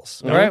the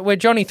Skrulls. All right, we're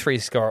Johnny Three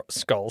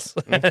Skulls,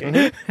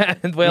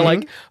 and we're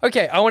like,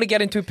 okay, I want to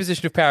get into a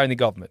position of power in the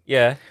government.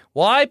 yeah.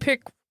 Why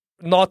pick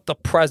not the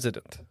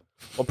president?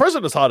 Well,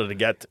 president's harder to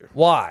get to.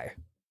 Why?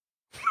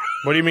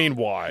 What do you mean,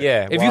 why?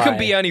 Yeah. If you can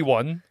be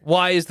anyone,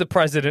 why is the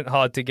president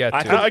hard to get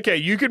to? Okay,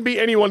 you can be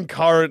anyone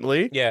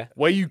currently. Yeah.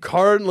 Where you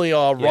currently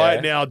are right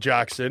Yeah. now,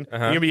 Jackson. You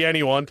can be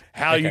anyone.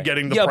 How are you Okay.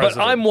 getting the Yeah,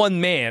 president? but I'm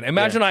one man.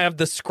 Imagine I have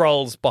the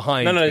Skrulls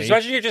behind No, me.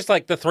 imagine you're just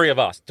like the three of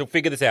us to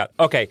figure this out.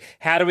 Okay,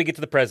 how do we get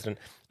to the president?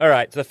 All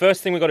right, so the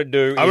first thing we got to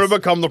do I'm going is... to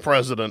become the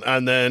president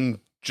and then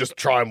just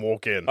try and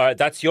walk in. All right,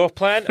 that's your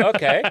plan?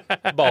 Okay.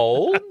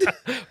 Bold.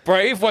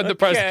 Brave when the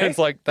president's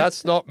like,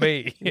 that's not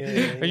me.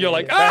 And you're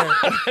like,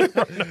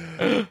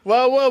 ah!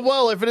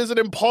 Well, if it is an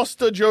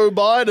imposter Joe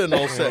Biden,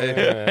 I'll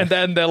say. And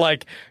then they're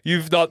like,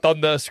 you've not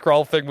done the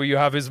Skrull thing where you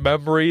have his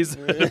memories.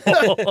 Because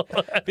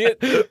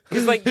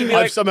like, you'd be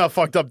I've like, somehow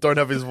fucked up, don't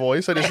have his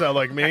voice. I just sound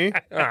like me.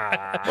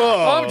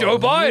 I'm Joe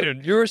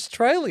Biden. You're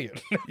Australian.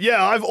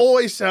 Yeah, I've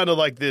always sounded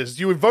like this.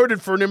 You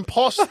voted for an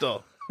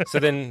imposter. so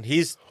then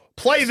he's...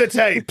 Play the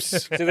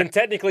tapes. So then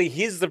technically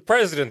he's the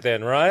president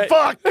then, right?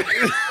 Fuck.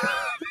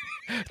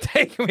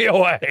 Take me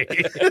away.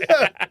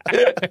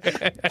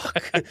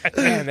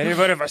 Man, they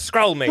voted for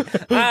Skrull me.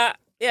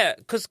 Yeah,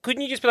 because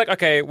couldn't you just be like,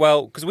 okay,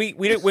 well, because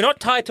we're not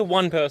tied to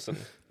one person.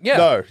 Yeah.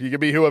 No, you can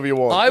be whoever you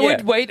want. I would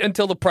Yeah. wait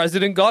until the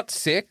president got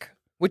sick,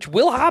 which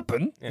will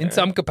happen in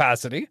some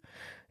capacity,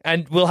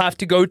 and we'll have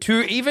to go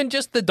to even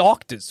just the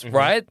doctors,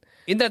 right?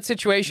 In that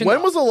situation.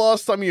 When was the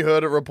last time you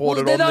heard it well,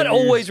 reported they're on the not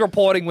news? always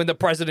reporting when the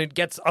president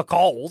gets a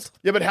cold.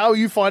 Yeah, but how are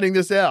you finding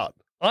this out?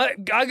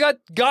 I got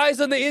guys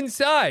on the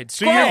inside.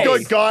 So you've Skrulls.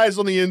 got guys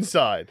on the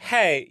inside.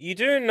 Hey, you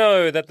do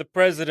know that the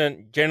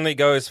president generally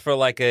goes for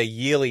like a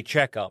yearly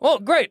checkup. Well,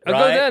 great. I'll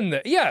Right? go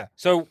then. Yeah.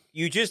 So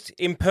you just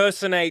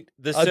impersonate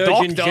the A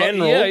Surgeon doctor.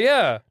 General,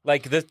 Yeah.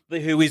 like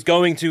who is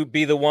going to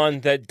be the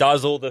one that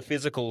does all the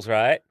physicals,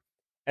 right?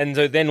 And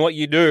so then what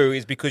you do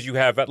is, because you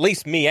have at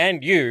least me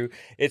and you,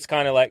 it's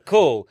kind of like,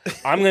 cool,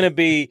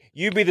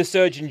 you be the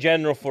Surgeon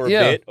General for a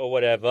Yeah. bit or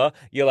whatever.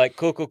 You're like,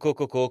 cool.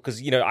 Because,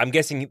 I'm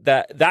guessing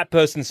that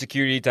person's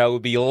security detail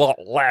would be a lot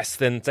less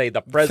than, say,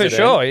 the For president.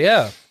 sure,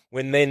 yeah.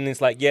 When then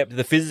it's like, yep,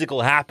 the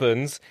physical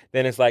happens,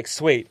 then it's like,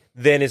 sweet,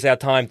 then it's our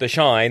time to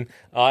shine.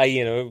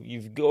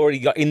 You've already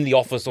got in the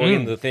office or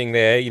in the thing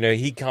there,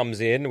 he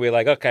comes in, we're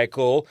like, okay,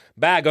 cool,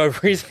 bag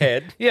over his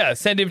head. Yeah,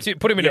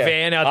 put him in a Yeah.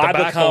 van out the I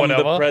back or become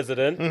whatever. the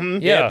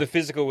president. Yeah. The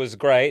physical was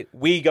great.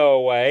 We go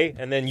away,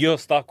 and then you're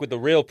stuck with the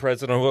real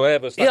president or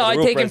whoever. Yeah, I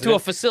take him to a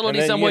facility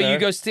and then, somewhere. You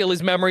go steal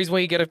his memories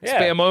when you get a Yeah.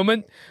 spare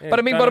moment. But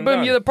I mean, done bada and boom,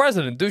 done. you're the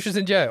president. Douches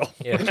in jail.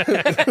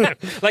 Yeah.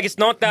 Like, it's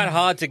not that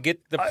hard to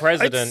get the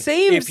president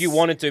seems- if you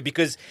wanted to,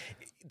 because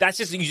that's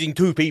just using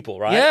two people,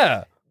 right?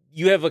 Yeah.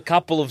 You have a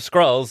couple of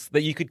Skrulls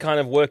that you could kind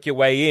of work your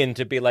way in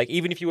to be like,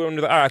 even if you were under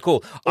the, all right,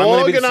 cool. I'm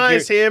gonna be the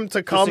Organize secu- him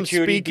to come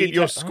security speak at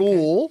your detail.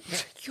 school.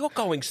 You're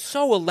going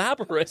so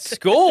elaborate.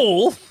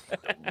 School?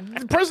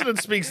 The president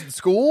speaks at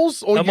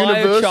schools or Am I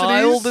universities. a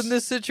child in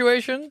this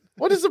situation?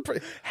 What is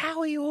the... How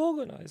are you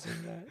organizing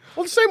that?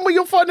 Well, the same way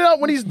you'll find out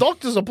when his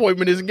doctor's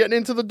appointment isn't getting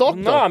into the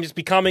doctor. No, I'm just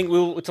becoming.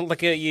 It's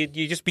like you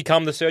just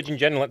become the Surgeon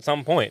General at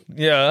some point.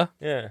 Yeah.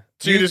 Yeah.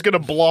 So you're just going to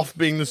bluff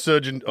being the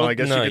surgeon. Oh, I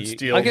guess No, you could you-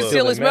 steal I can the-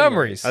 steal his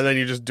memories. And then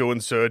you're just doing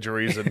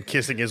surgeries and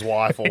kissing his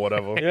wife or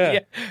whatever. Yeah.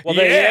 Well,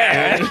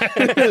 then,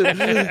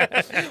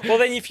 well,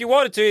 then, if you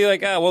wanted to, you're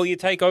like, you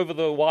take over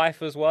the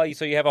wife as well,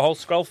 so you have a whole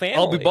Skrull family.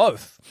 I'll be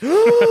both.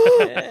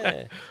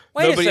 Yeah.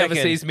 Wait Nobody a ever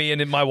second. sees me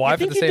and my I wife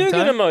think at the you same do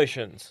get time.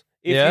 emotions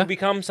if Yeah? you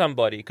become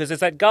somebody, because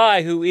there's that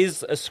guy who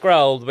is a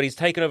Skrull, but he's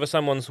taken over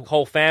someone's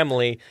whole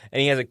family,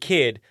 and he has a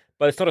kid.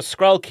 But it's not a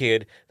Skrull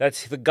kid.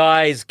 That's the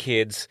guy's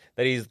kids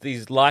that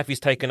his life he's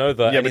taken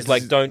over, and but he's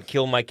like, "Don't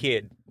kill my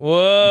kid."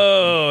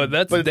 Whoa,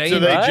 that's But do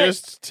dangerous. they right?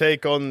 just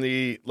take on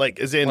the, like,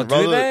 as in... Well, do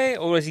rather- they,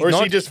 or is he Or has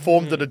not? he just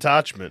formed a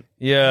detachment? I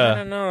Yeah.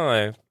 don't know.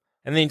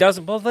 And then he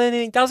doesn't. Well, then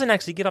he doesn't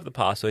actually get up the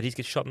password. He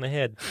gets shot in the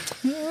head.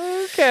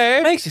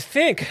 Okay. Makes you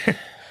think.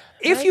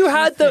 If you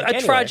had a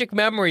Anyway. tragic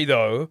memory,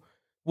 though,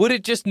 would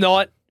it just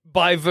not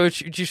by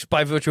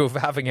virtue of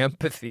having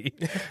empathy.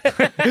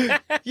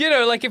 You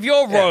know, like if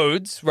you're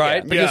Rhodes,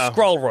 right? But you're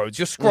Skrull Rhodes.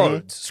 You're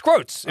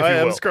Scroats, if I you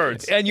am will.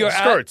 Scroats. And you're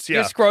Scroats,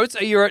 you're Scroats,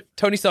 and you're at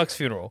Tony Stark's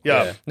funeral.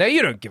 Yeah. Now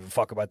you don't give a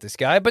fuck about this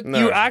guy, but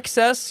you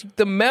access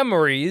the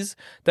memories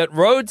that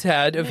Rhodes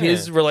had of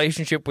his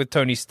relationship with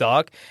Tony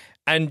Stark.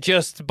 And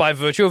just by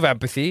virtue of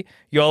empathy,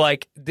 you're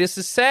like, this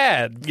is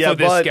sad for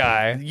this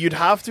guy. You'd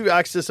have to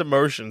access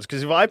emotions,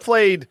 because if I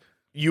played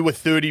you a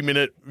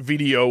 30-minute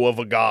video of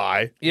a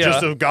guy,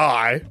 just a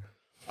guy,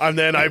 and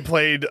then I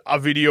played a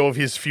video of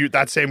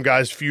that same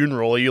guy's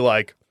funeral, you're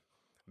like,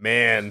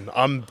 man,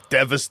 I'm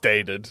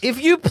devastated.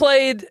 If you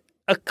played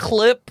a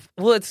clip,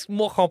 well, it's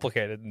more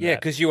complicated than that. Yeah,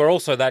 because you are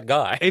also that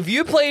guy. If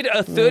you played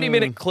a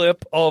 30-minute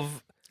clip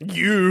of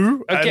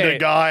you and the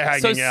guy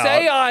hanging out. So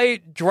say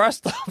I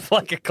dressed up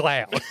like a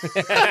clown.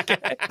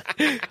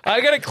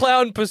 I got a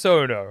clown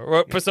persona,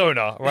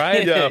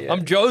 right? Yeah.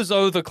 I'm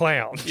Jozo the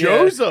clown.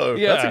 Jozo,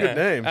 that's a good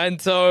name.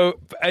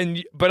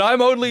 And but I've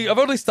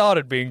only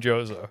started being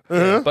Jozo.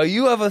 But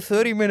you have a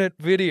 30-minute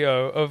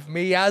video of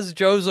me as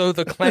Jozo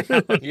the clown,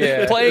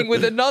 playing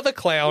with another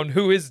clown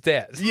who is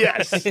dead.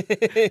 Yes.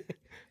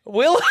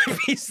 Will I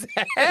be sad?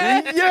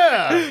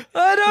 Yeah.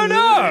 I don't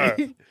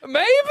know.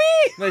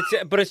 Maybe.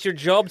 But it's your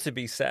job to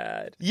be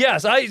sad.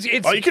 Yes,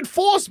 you can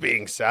force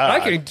being sad. I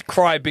can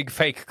cry big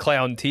fake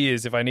clown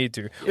tears if I need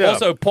to. Yeah.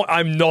 Also,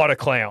 I'm not a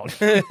clown.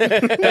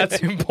 That's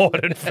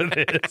important for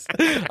this.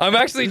 I'm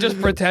actually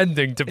just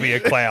pretending to be a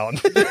clown.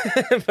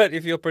 But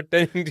if you're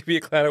pretending to be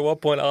a clown, at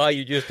what point are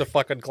you just a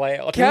fucking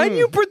clown? Can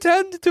you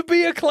pretend to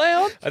be a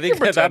clown? I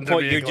think at that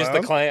point you're just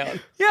a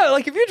clown. Yeah,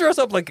 like if you dress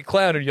up like a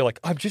clown and you're like,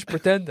 I'm just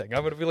pretending, I'm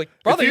going to be like,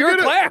 brother, you're a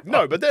clown.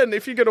 No, but then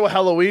if you go to a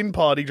Halloween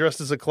party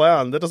dressed as a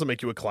clown, that doesn't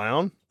make you a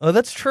clown. Oh,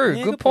 that's true.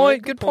 Yeah, good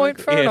point. Good point.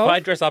 Fair enough. If I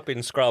dress up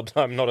in scrubs,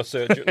 I'm not a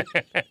surgeon.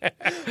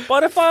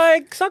 But if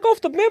I suck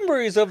off the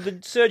memories of the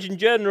Surgeon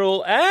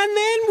General and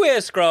then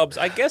wear scrubs,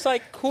 I guess I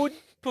could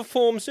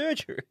perform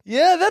surgery.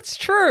 Yeah, that's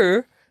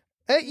true.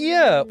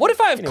 Yeah. What if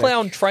I have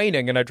clown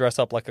training and I dress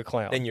up like a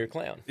clown? Then you're a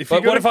clown.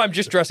 But what if I'm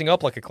just dressing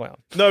up like a clown?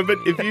 No, but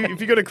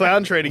if you go to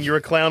clown training, you're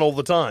a clown all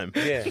the time.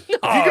 Yeah. If you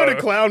go to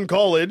clown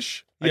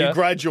college and Yeah. you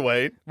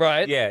graduate,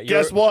 Right? Yeah.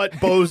 guess what,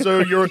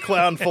 bozo? You're a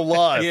clown for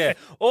life. Yeah.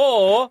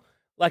 Or,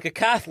 like a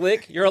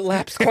Catholic, you're a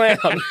lapsed clown.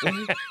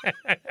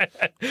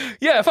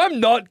 Yeah, if I'm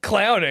not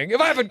clowning, if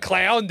I haven't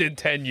clowned in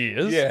 10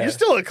 years. Yeah. You're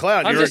still a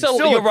clown. I'm You're just still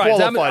you're a right.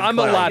 qualified I'm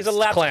a clown. lapsed, He's a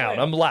lapsed clown. clown.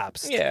 I'm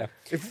lapsed. Yeah.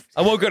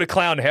 I won't go to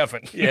clown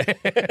heaven. Yeah.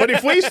 But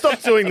if we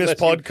stop doing this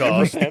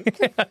podcast,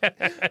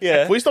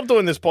 Yeah. if we stop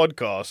doing this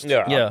podcast,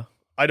 Yeah.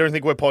 I don't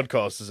think we're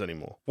podcasters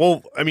annianymore.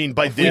 Well, I mean,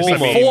 by this, I We'd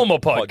be mean, former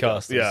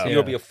podcasters. Yeah.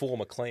 You'll be a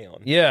former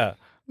clown. Yeah.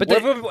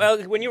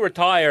 But When you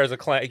retire as a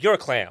clown, you're a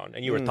clown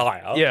and you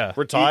retire. yeah.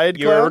 retired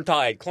You're a clown?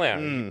 retired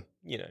clown.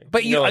 You know.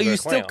 But no are longer you a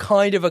still clown.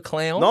 kind of a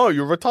clown? No,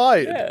 you're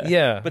retired.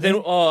 Yeah. But then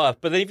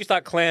if you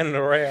start clowning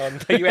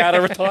around, are you out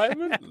of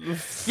retirement?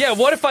 Yeah,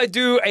 what if I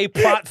do a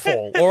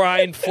pratfall or I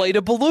inflate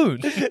a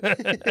balloon?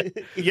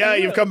 Yeah,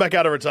 you've come back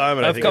out of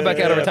retirement. I I've think. come back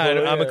out of Yeah,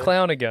 retirement. yeah. I'm a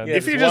clown again. Yeah,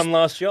 If you it's just- one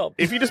last job.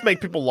 If you just make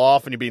people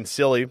laugh and you're being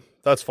silly,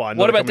 that's fine.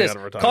 What Not about coming this? out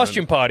of retirement.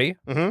 Costume party.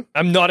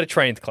 I'm not a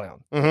trained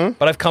clown,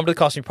 but I've come to the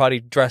costume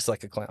party dressed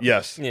like a clown.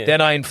 Yes. Yeah. Then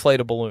I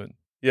inflate a balloon.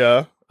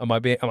 Yeah. Am I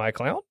a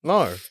clown?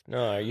 No.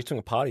 No, you're doing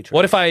a party trick.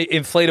 What if I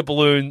inflate a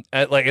balloon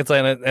and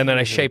then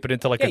I shape it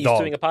into like Yeah, a you're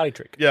dog? doing a party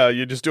trick. Yeah,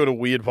 you're just doing a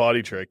weird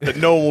party trick that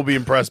no one will be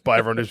impressed by.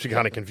 Everyone will just be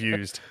kind of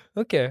confused.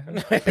 Okay.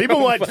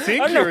 People might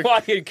think I don't know you're.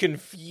 why you're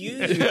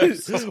confused.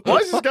 Why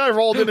is this guy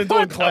rolled in and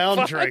doing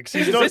clown tricks?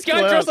 He's not This guy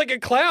clown. dressed like a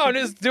clown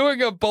is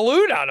doing a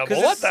balloon animal.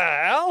 What the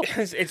hell?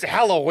 It's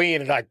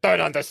Halloween and I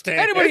don't understand.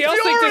 Anybody If else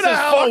you're think this at is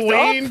a fucked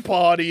Halloween up?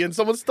 party and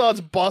someone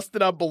starts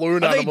busting up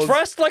balloon Are they animals.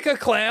 dressed like a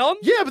clown?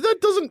 Yeah, but that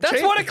doesn't That's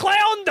change. what a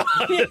clown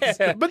does.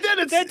 Yeah. But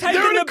then They're taking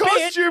they're in a the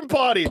bit. costume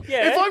party.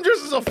 Yeah. If I'm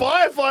dressed as a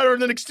firefighter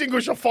and then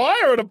extinguish a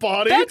fire at a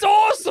party, That's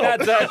awesome.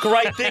 That's a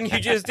great thing you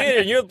just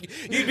did, and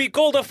you'd be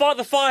called the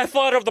firefighter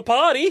of the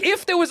party.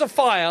 If there was a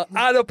fire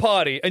at a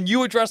party and you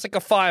were dressed like a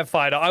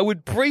firefighter, I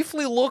would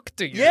briefly look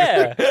to you.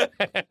 Yeah,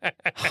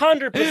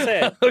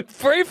 100%.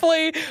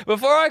 Briefly,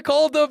 before I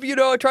called them,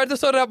 I tried to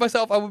sort it out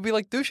myself, I would be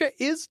like, Dusha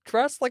is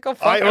dressed like a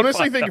firefighter. I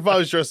honestly think if I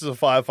was dressed as a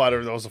firefighter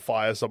and there was a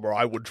fire somewhere,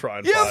 I would try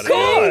and Yeah, fight of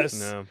course. it.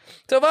 Yeah.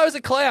 So if I was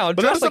a clown,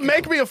 But that dressed doesn't like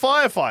make me a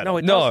firefighter. No,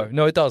 it No, doesn't.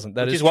 no, it doesn't.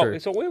 That Which is is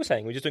true. what we were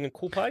saying. We're just doing a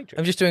cool party trick.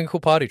 I'm just doing a cool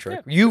party trick.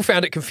 You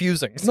found it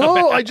confusing.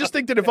 No, I just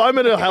think that if I'm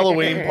at a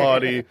Halloween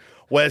party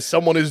where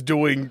someone is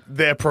doing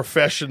their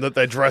profession that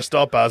they're dressed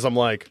up as, I'm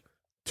like,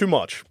 too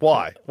much.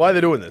 Why? Why are they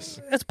doing this?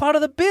 It's part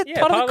of the bit, Yeah,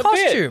 part of the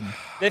bit. costume.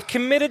 They've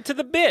committed to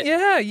the bit.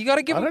 Yeah, you got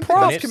to give I them don't think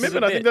props. that's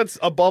commitment. I think that's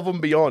above and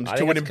beyond I to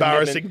think an that's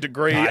embarrassing commitment.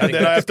 degree, I and think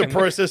then I have that's to commitment.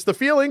 process the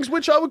feelings,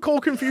 which I would call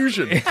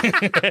confusion. I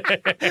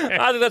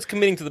think that's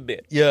committing to the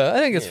bit. Yeah, I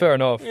think it's fair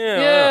enough.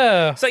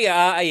 Yeah. So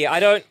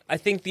I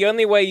think the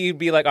only way you'd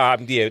be like,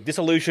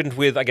 disillusioned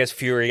with, I guess,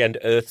 Fury and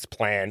Earth's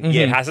plan.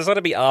 Yeah, it has to sort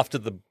of be after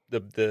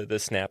the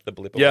snap, the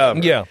blip. Or Yeah.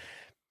 whatever. Yeah.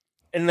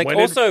 And like When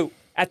did- also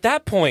at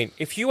that point,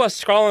 if you are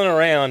scrolling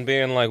around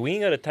being like, we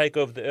ain't got to take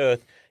over the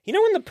Earth, You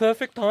know when the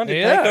perfect time to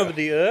take over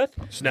the Earth?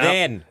 Snap.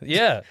 Then.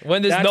 Yeah,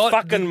 when there's That not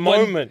fucking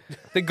when moment.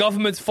 the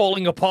government's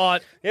falling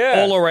apart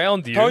Yeah. all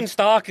around you. Tony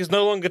Stark is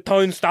no longer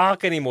Tony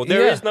Stark anymore.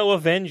 There is no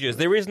Avengers.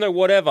 There is no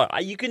whatever.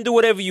 You can do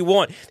whatever you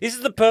want. This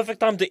is the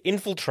perfect time to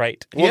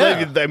infiltrate.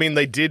 Well,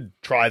 they did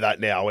try that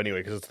now anyway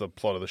because it's the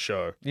plot of the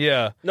show.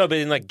 Yeah. No, but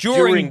in like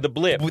during the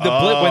blip. The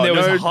blip when there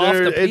was half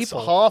the people. It's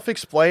half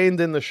explained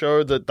in the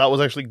show that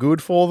was actually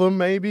good for them,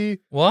 maybe.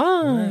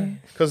 Why?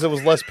 Because there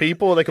was less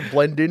people, they could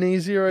blend in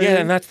easier. Yeah,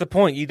 and that's the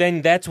point.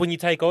 That's when you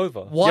take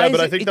over. Why? Yeah,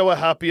 but I think they were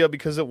happier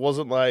because it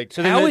wasn't like.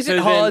 So How is it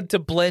hard to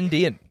blend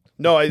in?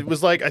 No, it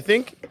was like I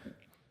think.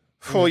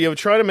 Oh, you were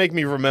trying to make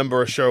me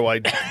remember a show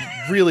I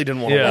really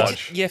didn't want to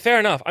watch. Yeah, fair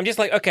enough. I'm just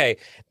like, okay.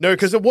 No,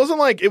 because it wasn't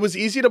like it was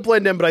easy to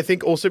blend in, but I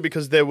think also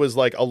because there was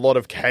like a lot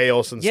of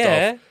chaos and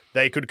stuff,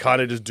 they could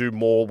kind of just do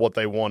more what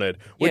they wanted,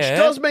 which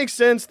does make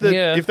sense that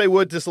if they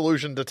were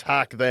disillusioned,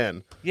 attack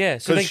then. Yeah,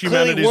 so because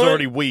humanity's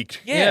already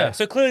weak. Yeah,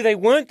 so clearly they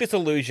weren't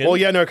disillusioned. Well,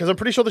 yeah, no, because I'm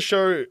pretty sure the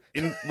show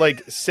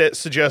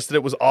suggested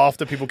it was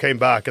after people came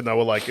back and they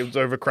were like, it was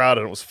overcrowded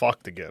and it was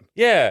fucked again.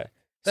 Yeah.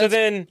 So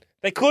then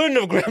they couldn't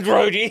have grabbed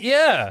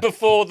Rhodey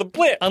before the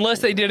blip.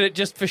 Unless they did it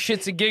just for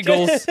shits and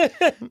giggles.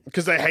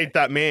 Because they hate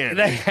that man.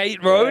 They hate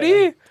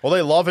Rhodey? Well,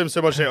 they love him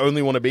so much they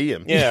only want to be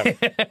him. Yeah.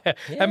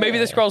 And maybe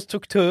the Skrulls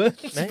took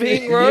turns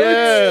being Rhodes.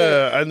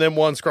 Yeah, and then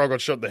one Skrull got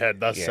shot in the head.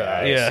 That's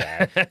sad.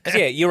 Yeah.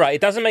 Yeah, you're right.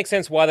 It doesn't make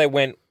sense why they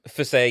went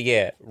for,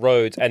 say,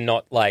 Rhodes and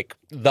not, like,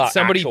 the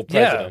actual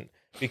president.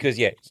 Because,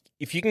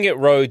 if you can get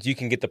Rhodes, you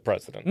can get the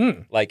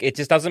president. Like, it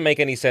just doesn't make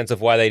any sense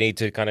of why they need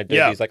to kind of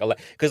do these, like,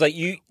 because, like,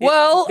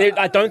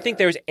 I don't think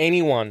there's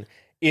anyone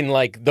in,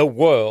 like, the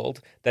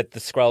world that the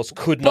Skrulls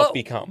could not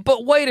become.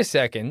 But wait a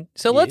second.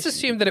 So let's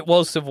assume that it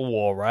was Civil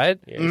War, right?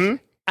 Yes. Mm-hmm.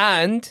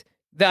 And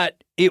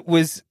that it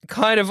was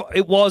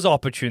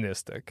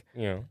opportunistic.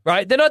 Yeah.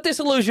 Right? They're not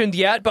disillusioned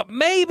yet, but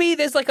maybe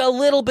there's like a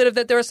little bit of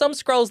that. There are some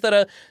Skrulls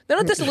that they're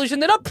not disillusioned,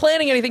 they're not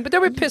planning anything, but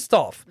they're a bit pissed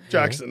off.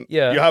 Jackson,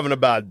 Yeah. you're having a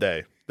bad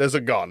day. There's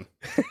a gun.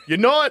 You're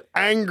not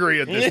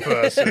angry at this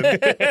person.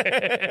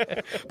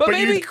 but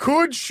maybe you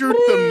could shoot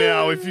them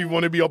now if you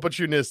want to be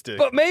opportunistic.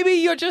 But maybe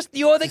you're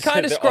the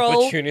kind of The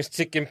Skrull.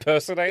 opportunistic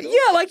impersonator?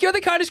 Yeah, like you're the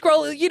kind of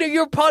Skrull,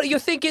 you're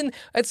thinking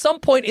at some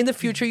point in the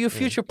future, you're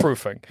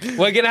future-proofing.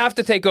 We're going to have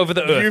to take over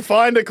the Earth. You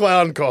find a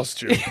clown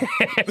costume.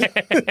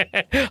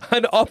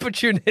 An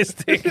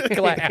opportunistic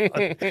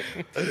clown.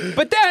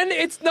 But then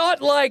it's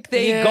not like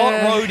they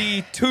got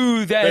Rhodey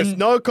to then... There's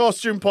no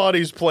costume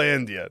parties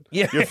planned yet.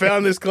 Yeah. You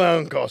found this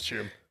clown costume.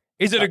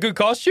 Is it a good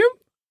costume?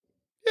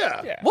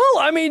 Yeah. Well,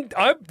 I mean,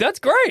 that's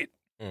great.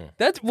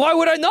 Why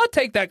would I not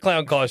take that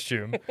clown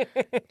costume?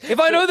 If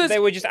I know this... They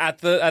were just at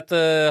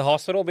the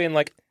hospital being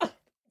like,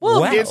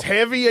 Well, wow. It's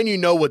heavy and you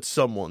know it's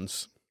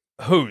someone's.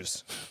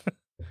 Whose?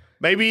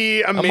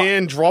 Maybe a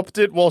man dropped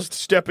it whilst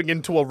stepping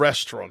into a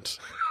restaurant.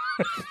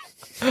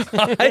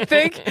 I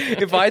think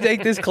if I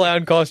take this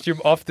clown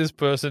costume off this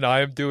person,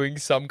 I am doing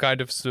some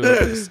kind of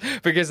service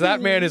because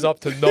that man is up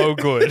to no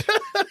good.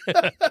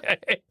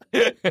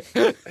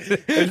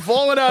 And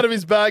falling out of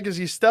his bag as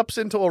he steps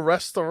into a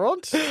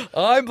restaurant.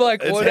 I'm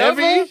like, It's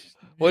whatever. heavy.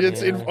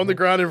 It's on the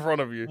ground in front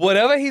of you.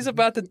 Whatever he's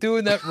about to do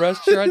in that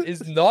restaurant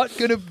is not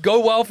going to go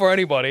well for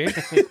anybody.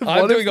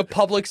 I'm doing a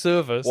public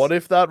service. What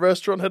if that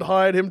restaurant had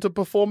hired him to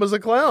perform as a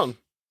clown?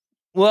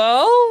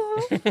 Well,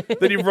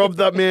 Then he robbed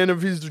that man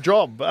of his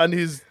job and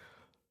his...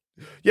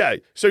 Yeah,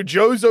 so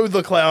Jozo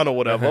the clown or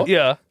whatever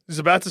yeah, is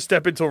about to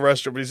step into a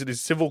restaurant, but he's in his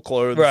civil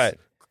clothes. right.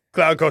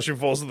 Clown costume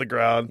falls to the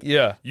ground.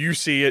 Yeah. You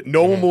see it.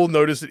 No one will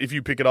notice it if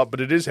you pick it up, but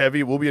it is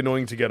heavy. It will be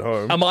annoying to get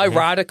home. Am I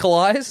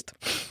radicalized?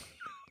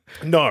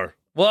 No.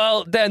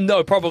 Well, then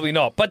no, probably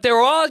not. But there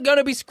are going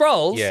to be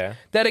Skrulls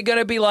that are going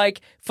to be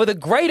like, for the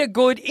greater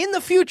good in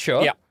the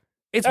future,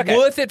 it's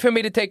worth it for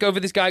me to take over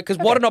this guy because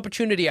what an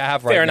opportunity I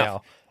have fair right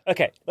enough.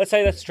 Okay, let's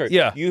say that's true.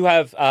 Yeah. You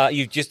have,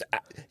 you've just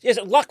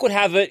luck would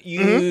have it,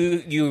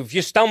 you've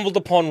just stumbled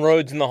upon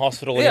Rhodes in the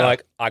hospital and you're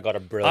like, I got a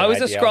brilliant I was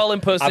idea. a Skrull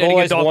impersonating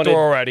a doctor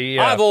already.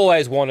 Yeah. I've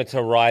always wanted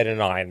to ride an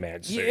Iron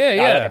Man suit.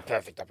 Yeah, I have a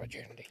perfect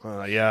opportunity.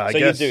 Yeah, I So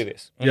guess. you do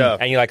this. Yeah.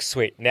 And you're like,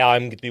 sweet, now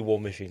I'm going to be War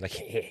Machine.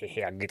 Like,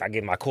 I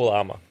get my cool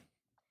armor.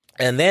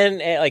 And then,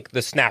 like,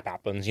 the snap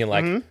happens. You're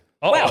like,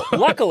 well,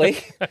 luckily,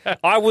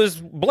 I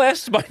was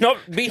blessed by not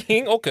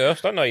being, or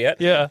cursed, I don't know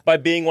yet, by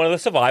being one of the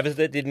survivors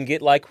that didn't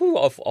get, like,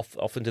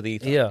 off into the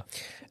ether. Yeah.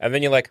 And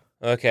then you're like,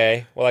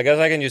 okay, well, I guess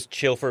I can just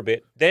chill for a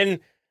bit. Then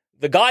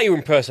the guy you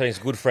impersonate's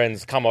good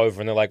friends come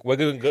over and they're like, we're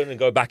going to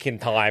go back in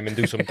time and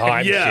do some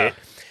time shit.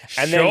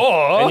 And then,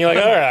 and you're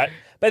like, all right.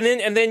 But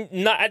then,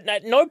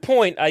 at no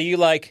point are you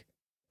like,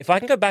 if I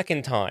can go back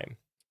in time,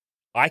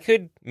 I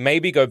could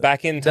maybe go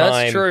back in time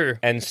That's true.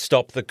 and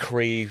stop the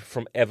Kree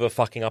from ever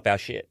fucking up our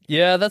shit.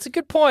 Yeah, that's a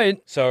good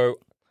point. So,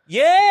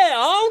 yeah,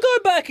 I'll go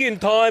back in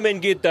time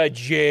and get the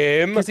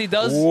gem. Because he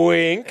does.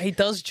 Wink. He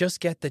does just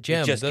get the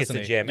gem. He just gets doesn't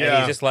the he? gem. Yeah. And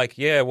he's just like,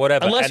 yeah,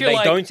 whatever. Unless and you're they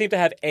like- don't seem to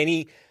have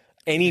any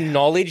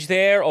knowledge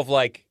there of,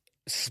 like,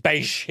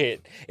 space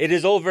shit. It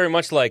is all very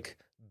much like,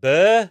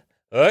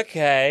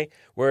 okay.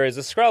 Whereas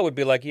a Skrull would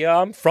be like, yeah,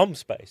 I'm from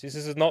space. This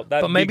is not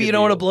that. But maybe big a you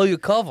don't want to deal. blow your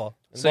cover,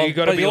 so you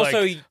got to be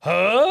also, like,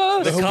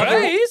 huh? the cover,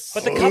 Space?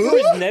 but the cover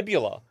is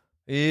Nebula.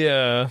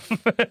 Yeah,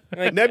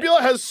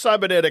 Nebula has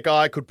cybernetic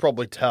eye, could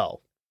probably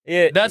tell.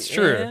 Yeah, that's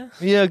true.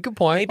 Yeah, good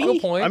point. Maybe.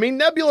 Good point. I mean,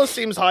 Nebula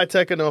seems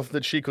high-tech enough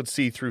that she could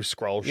see through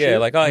Skrull shit. Yeah,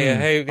 like, oh yeah,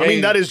 hey. I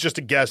mean, that is just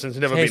a guess and it's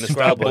never Hey, been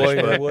Skrull boy,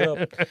 established. But... what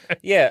up?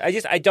 Yeah,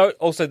 I don't.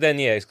 Also, then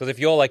because if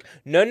you're like,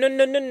 no,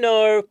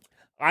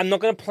 I'm not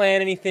going to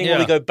plan anything. Yeah. Or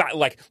we go back,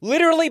 like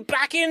literally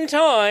back in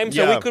time,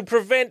 so Yeah. we could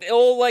prevent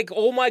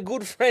all my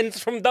good friends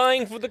from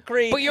dying for the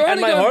Kree But you're and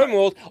only my going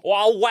homeworld. Or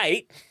I'll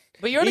wait.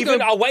 But you're only Even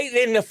going. I'll wait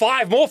then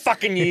 5 more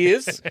fucking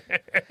years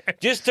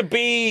just to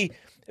be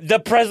the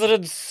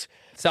president's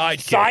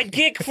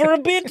sidekick for a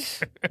bit.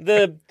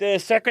 The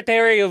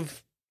secretary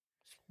of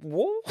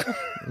war.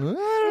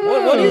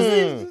 What is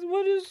this?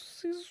 What is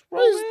his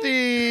role? He's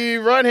the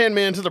right-hand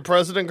man to the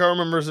president. Can't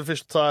remember his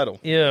official title.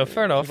 Yeah,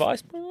 fair enough.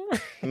 Vice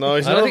No,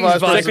 he's I not don't the think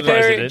he's vice vice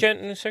president.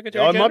 president.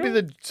 Secretary Oh, it might be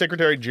General? the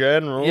secretary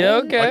general. Yeah,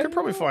 okay. I could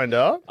probably find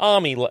out.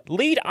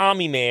 Lead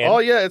army man. Oh,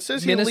 yeah, it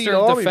says he's Minister lead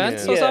of army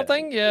Defense man. or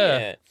something.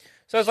 Yeah.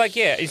 So it's like,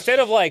 instead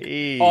of like,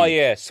 Hey. oh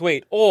yeah,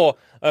 sweet, or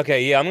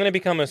okay, yeah, I'm gonna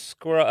become a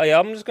Skrull. Yeah,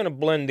 I'm just gonna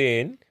blend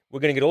in. We're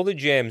gonna get all the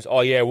gems.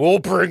 Oh yeah, we'll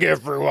bring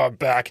everyone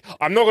back.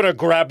 I'm not gonna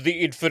grab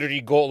the Infinity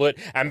Gauntlet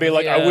and be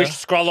like, I Yeah. wish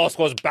Skrullos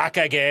was back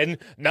again.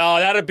 No,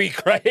 that'd be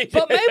great.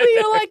 But maybe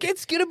you're like,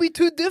 it's gonna be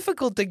too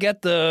difficult to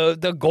get the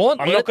gauntlet.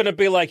 I'm not gonna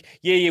be like,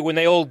 yeah, when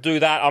they all do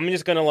that, I'm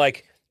just gonna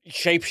like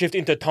shapeshift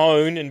into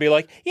tone and be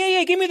like,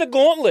 yeah, give me the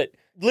gauntlet.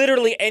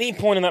 Literally any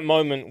point in that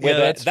moment where Yeah,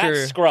 that's that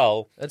true.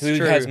 Skrull That's who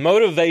true. has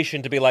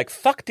motivation to be like,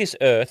 fuck this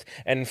Earth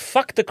and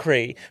fuck the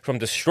Kree from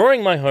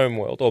destroying my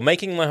homeworld or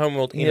making my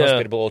homeworld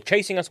inhospitable or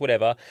chasing us,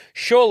 whatever.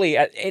 Surely,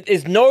 it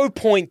is no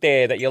point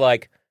there that you're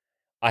like,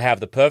 I have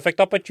the perfect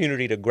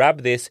opportunity to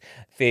grab this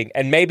thing,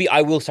 and maybe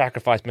I will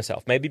sacrifice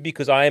myself. Maybe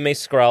because I am a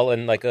Skrull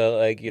and what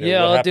I'll do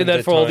happened that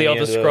to for all the Tony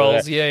other and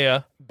Skrulls.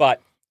 Yeah.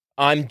 But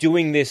I'm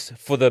doing this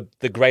for the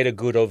greater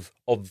good of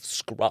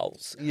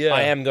Skrulls. Yeah.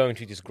 I am going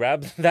to just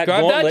grab that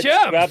Grab that gauntlet,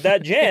 gem. grab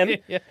that gem,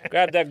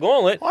 grab that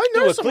gauntlet. I do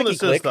know a someone that clicky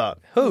says click. that.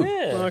 Who?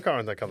 Yeah. Well, I can't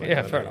remember that company.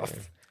 Yeah, fair enough.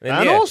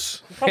 And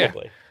Thanos?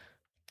 probably.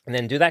 And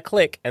then do that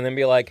click, and then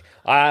be like,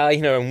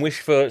 and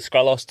wish for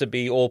Skrullos to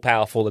be all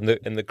powerful, and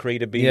the Kree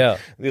to be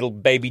little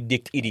baby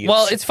dicked idiots.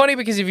 Well, it's funny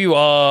because if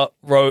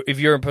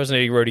you're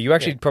impersonating Rhodey, you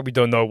actually probably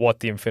don't know what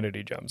the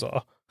Infinity Gems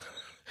are.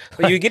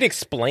 but you get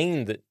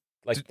explained that.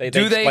 Like they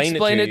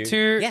explain it it to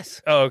you. to?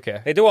 Yes. Oh,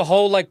 okay. They do a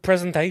whole like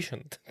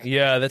presentation.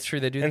 Yeah, that's true.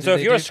 They do. And so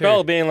if you're a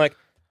Skrull being like,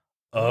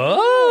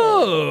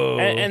 oh,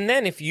 and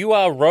then if you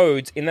are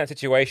Rhodes in that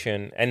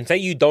situation, and say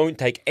you don't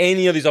take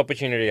any of this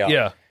opportunity up,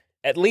 yeah,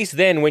 at least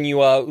then when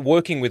you are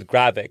working with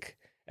Gravik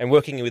and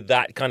working with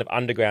that kind of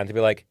underground to be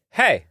like,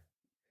 hey,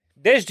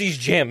 there's these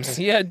gems.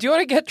 yeah. Do you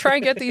want to try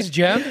and get these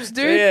gems,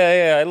 dude?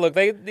 Yeah. Look,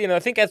 they, I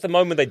think at the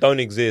moment they don't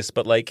exist,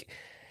 but like,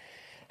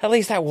 at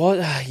least that was,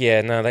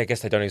 no, I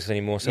guess they don't exist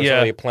anymore. So it's Yeah. not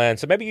really a plan.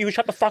 So maybe you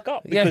shut the fuck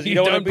up. Yeah, Because you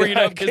don't don't wanna be bring it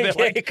up like, 'cause they're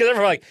like- because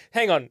everyone's like,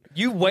 hang on.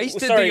 You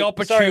wasted Sorry, the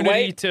opportunity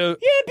wait. to.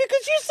 Yeah,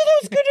 because you said I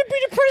was going to be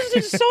the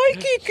president's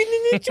sidekick, and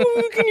then that's what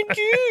we were going to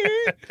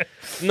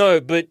do.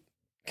 No, but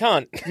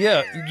can't.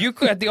 Yeah, you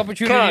had the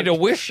opportunity Can't. to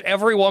wish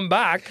everyone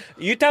back.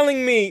 You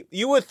telling me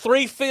you were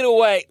 3 feet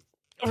away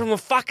from a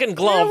fucking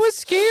glove That was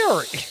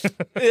scary.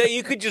 that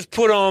you could just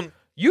put on?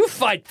 You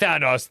fight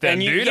Thanos, then,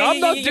 dude. I'm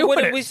not doing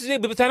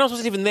it. But Thanos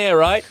wasn't even there,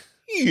 right?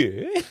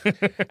 Yeah.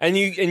 and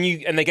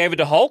they gave it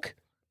to Hulk?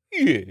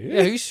 Yeah.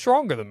 Yeah, he's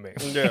stronger than me.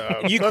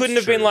 Yeah, You that's couldn't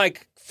have been true.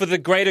 like, for the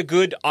greater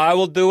good, I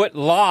will do it,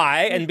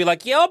 lie, and be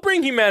like, yeah, I'll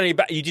bring humanity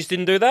back. You just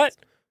didn't do that?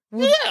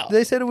 Yeah.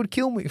 They said it would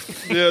kill me.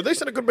 Yeah, they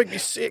said it could make me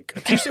sick.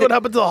 Do you see what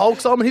happened to the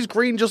Hulk's arm? He's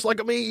green just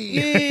like me.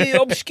 Yeah,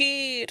 I'm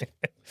scared.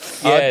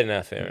 Yeah,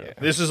 no, fair enough.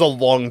 This is a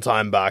long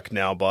time back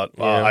now, but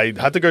I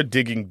had to go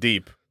digging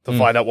deep to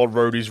find out what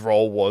Rhodey's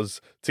role was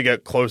to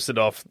get close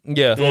enough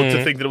Yeah.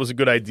 to think that it was a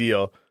good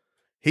idea.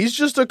 He's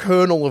just a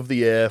colonel of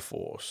the Air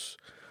Force.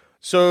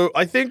 So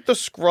I think the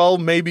Skrull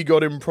maybe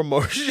got him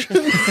promotions.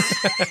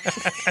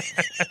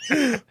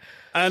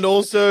 And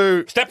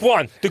also, Step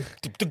one,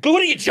 the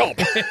good of your job.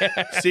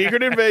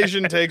 Secret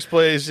Invasion takes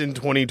place in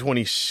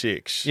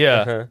 2026.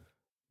 Yeah.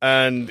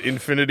 And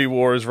Infinity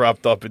War is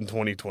wrapped up in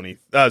 2020.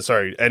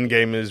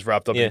 Endgame is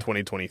wrapped up Yeah. in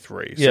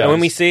 2023. Yeah. And when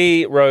we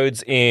see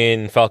Rhodes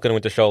in Falcon and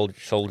Winter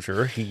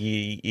Soldier,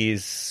 he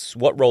is,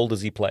 what role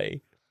does he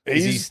play?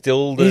 Is he He's-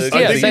 still the... he's- yeah,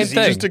 I think same he's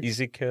thing. just a- Is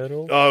he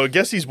Colonel? I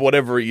guess he's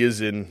whatever he is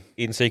in.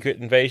 In Secret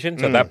Invasion?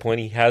 So at that point,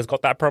 he has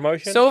got that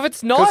promotion? So if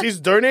it's Because not, he's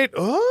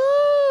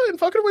in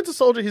Falcon Winter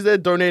Soldier, he's there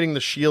donating the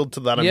shield to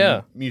that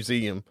Yeah.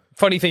 museum.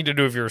 funny thing to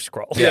do if you're a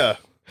Skrull. Yeah.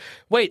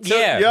 Wait, so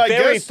yeah, yeah, I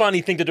very guess-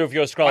 funny thing to do if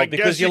you're a Skrull I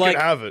because guess you you're like,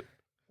 can have it.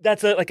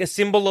 that's a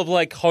symbol of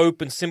like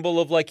hope and symbol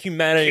of like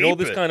humanity and all Keep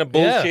this it. kind of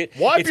bullshit.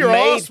 Wipe It's your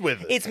made, ass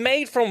with it. It's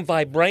made from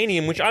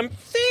vibranium, which I'm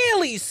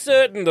fairly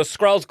certain the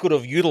Skrulls could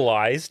have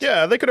utilized.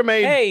 Yeah, they could have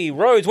made. Hey,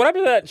 Rhodes, what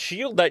happened to that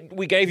shield that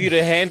we gave you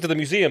to hand to the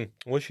museum?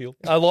 What shield?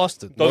 I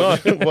lost it.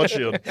 What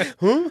shield?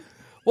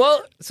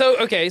 Well, so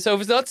if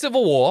it's not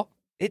Civil War,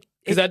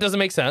 because that doesn't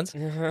make sense.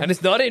 And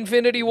it's not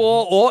Infinity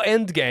War or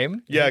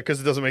Endgame. Yeah,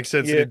 because it doesn't make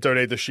sense to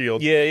donate the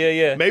shield.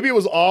 Yeah. Maybe it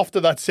was after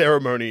that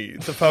ceremony,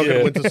 the Falcon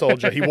and Winter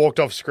Soldier. He walked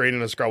off screen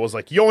and a Skrull was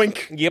like,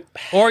 yoink. Yep.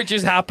 Or it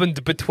just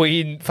happened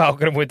between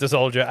Falcon and Winter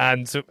Soldier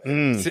and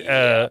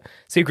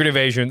Secret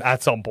Invasion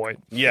at some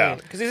point. Yeah.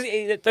 Because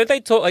don't they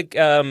talk like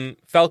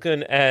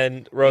Falcon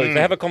and Rhodes?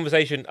 They have a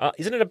conversation.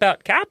 Isn't it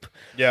about Cap?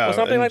 Yeah. Or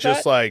something and like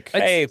just that? like,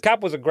 Hey,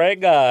 Cap was a great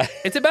guy.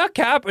 It's about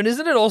Cap, and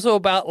isn't it also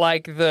about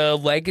like the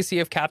legacy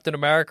of Captain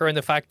America and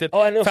the fact that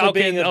and also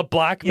Falcon, being a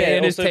black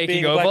man, is also taking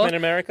being a over? black man in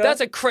America?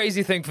 That's a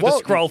crazy thing for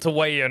the Skrull to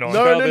weigh in on.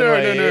 no.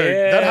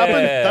 Yeah.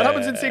 That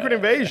happens in Secret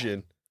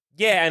Invasion.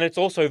 Yeah, and it's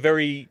also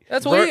very...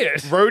 That's weird.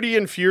 Rhodey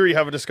and Fury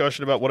have a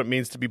discussion about what it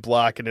means to be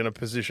black and in a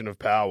position of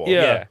power.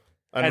 Yeah.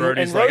 And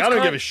Rhodey's like, Rhodes I don't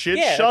can't- give a shit.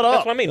 Yeah, Shut up.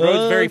 That's what I mean.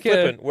 Rhodes very Okay.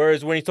 flippant,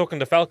 whereas when he's talking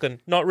to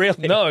Falcon, not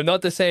really. No,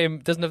 not the same.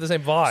 Doesn't have the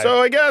same vibe.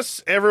 So I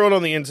guess everyone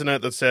on the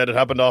internet that said it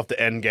happened after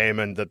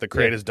Endgame and that the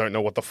creators don't know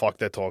what the fuck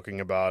they're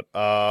talking about.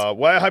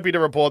 We're happy to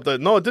report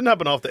that no, it didn't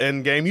happen after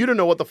Endgame. You don't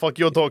know what the fuck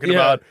you're talking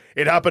about.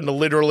 It happened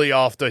literally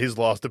after his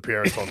last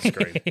appearance on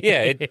screen.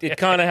 Yeah, it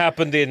kind of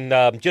happened in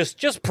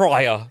just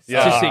prior.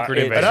 To Secret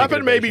Invasion. It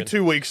happened maybe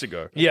 2 weeks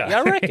ago. yeah.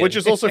 I reckon. Which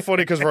is also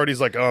funny because Rhodey's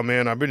like, oh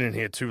man, I've been in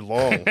here too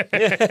long.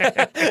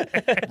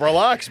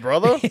 Relax,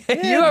 brother.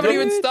 You haven't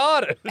even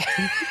started.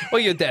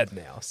 Well, you're dead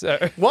now.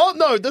 So. Well,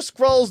 no, the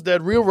Skrull's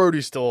dead. Real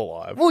Rhodey's still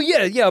alive. Well,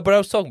 yeah, but I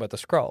was talking about the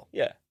Skrull.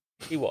 Yeah,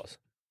 he was.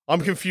 I'm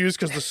confused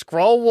because the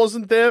Skrull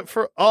wasn't there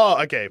for... Oh,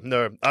 okay.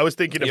 No, I was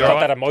thinking You got about...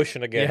 that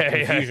emotion again,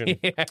 confusion.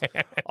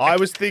 I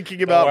was thinking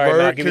Don't about worry, Rhodey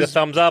man. Give me the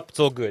thumbs up. It's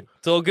all good.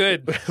 It's all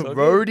good.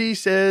 Rhodey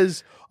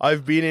says,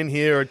 I've been in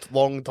here a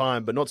long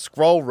time, but not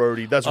Skrull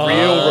Rhodey. That's real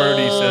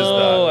Rhodey says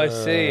Oh, that.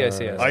 I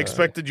see. I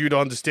expected you to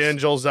understand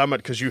Joel Zammett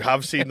because you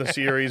have seen the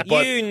series,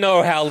 but You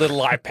know how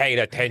little I paid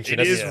attention,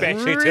 it is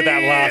especially to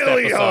that last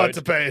really episode. hard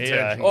to pay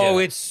attention. Oh,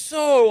 it's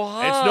so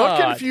hard. It's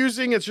not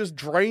confusing. It just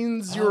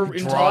drains your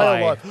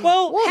entire life.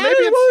 Well, how maybe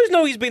does it's... Rose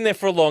know he's been there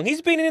for long?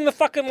 He's been in the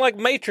fucking like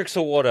Matrix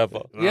or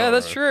whatever. Yeah,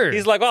 that's true.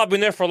 He's like, oh, I've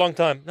been there for a long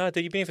time. No,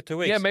 dude, you've been here for 2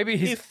 weeks. Yeah, maybe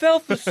he he's-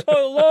 felt for so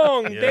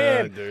long. Yeah,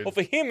 Damn. dude. Or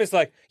for him, it's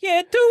like,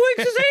 yeah, 2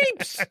 weeks is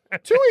heaps.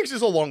 2 weeks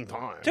is a long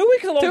time. 2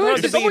 weeks is a long time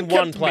to be Someone in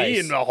one kept place.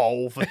 me in a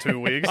hole for 2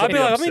 weeks. I'd be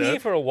like, I've been here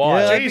for a while.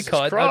 Yeah, I'd be Jesus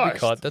caught. I'd be Christ.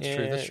 caught. That's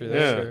true. That's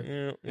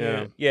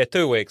true. Yeah,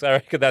 2 weeks. I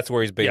reckon that's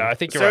where he's been. Yeah, I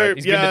think you're So, right.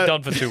 He's yeah. been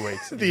done for 2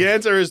 weeks. The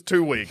answer is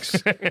 2 weeks.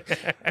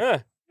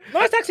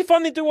 Nice to actually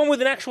finally do one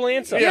with an actual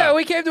answer. Yeah,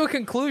 we came to a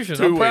conclusion.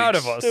 2 I'm proud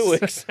weeks. of us. 2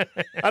 weeks.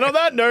 And on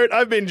that note,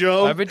 I've been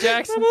Joel. I've been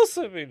Jackson. I've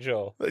also been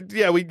Joel.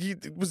 Yeah,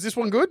 was this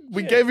one good?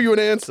 We gave you an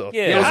answer.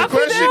 Yeah. There was a Halfway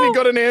question, now? you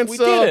got an answer. We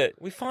did it.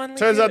 We finally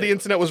Turns did out the it.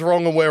 internet was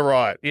wrong and we're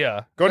right.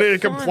 Yeah. Got any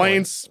Finally.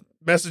 complaints?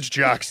 Message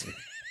Jackson.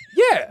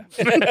 Yeah.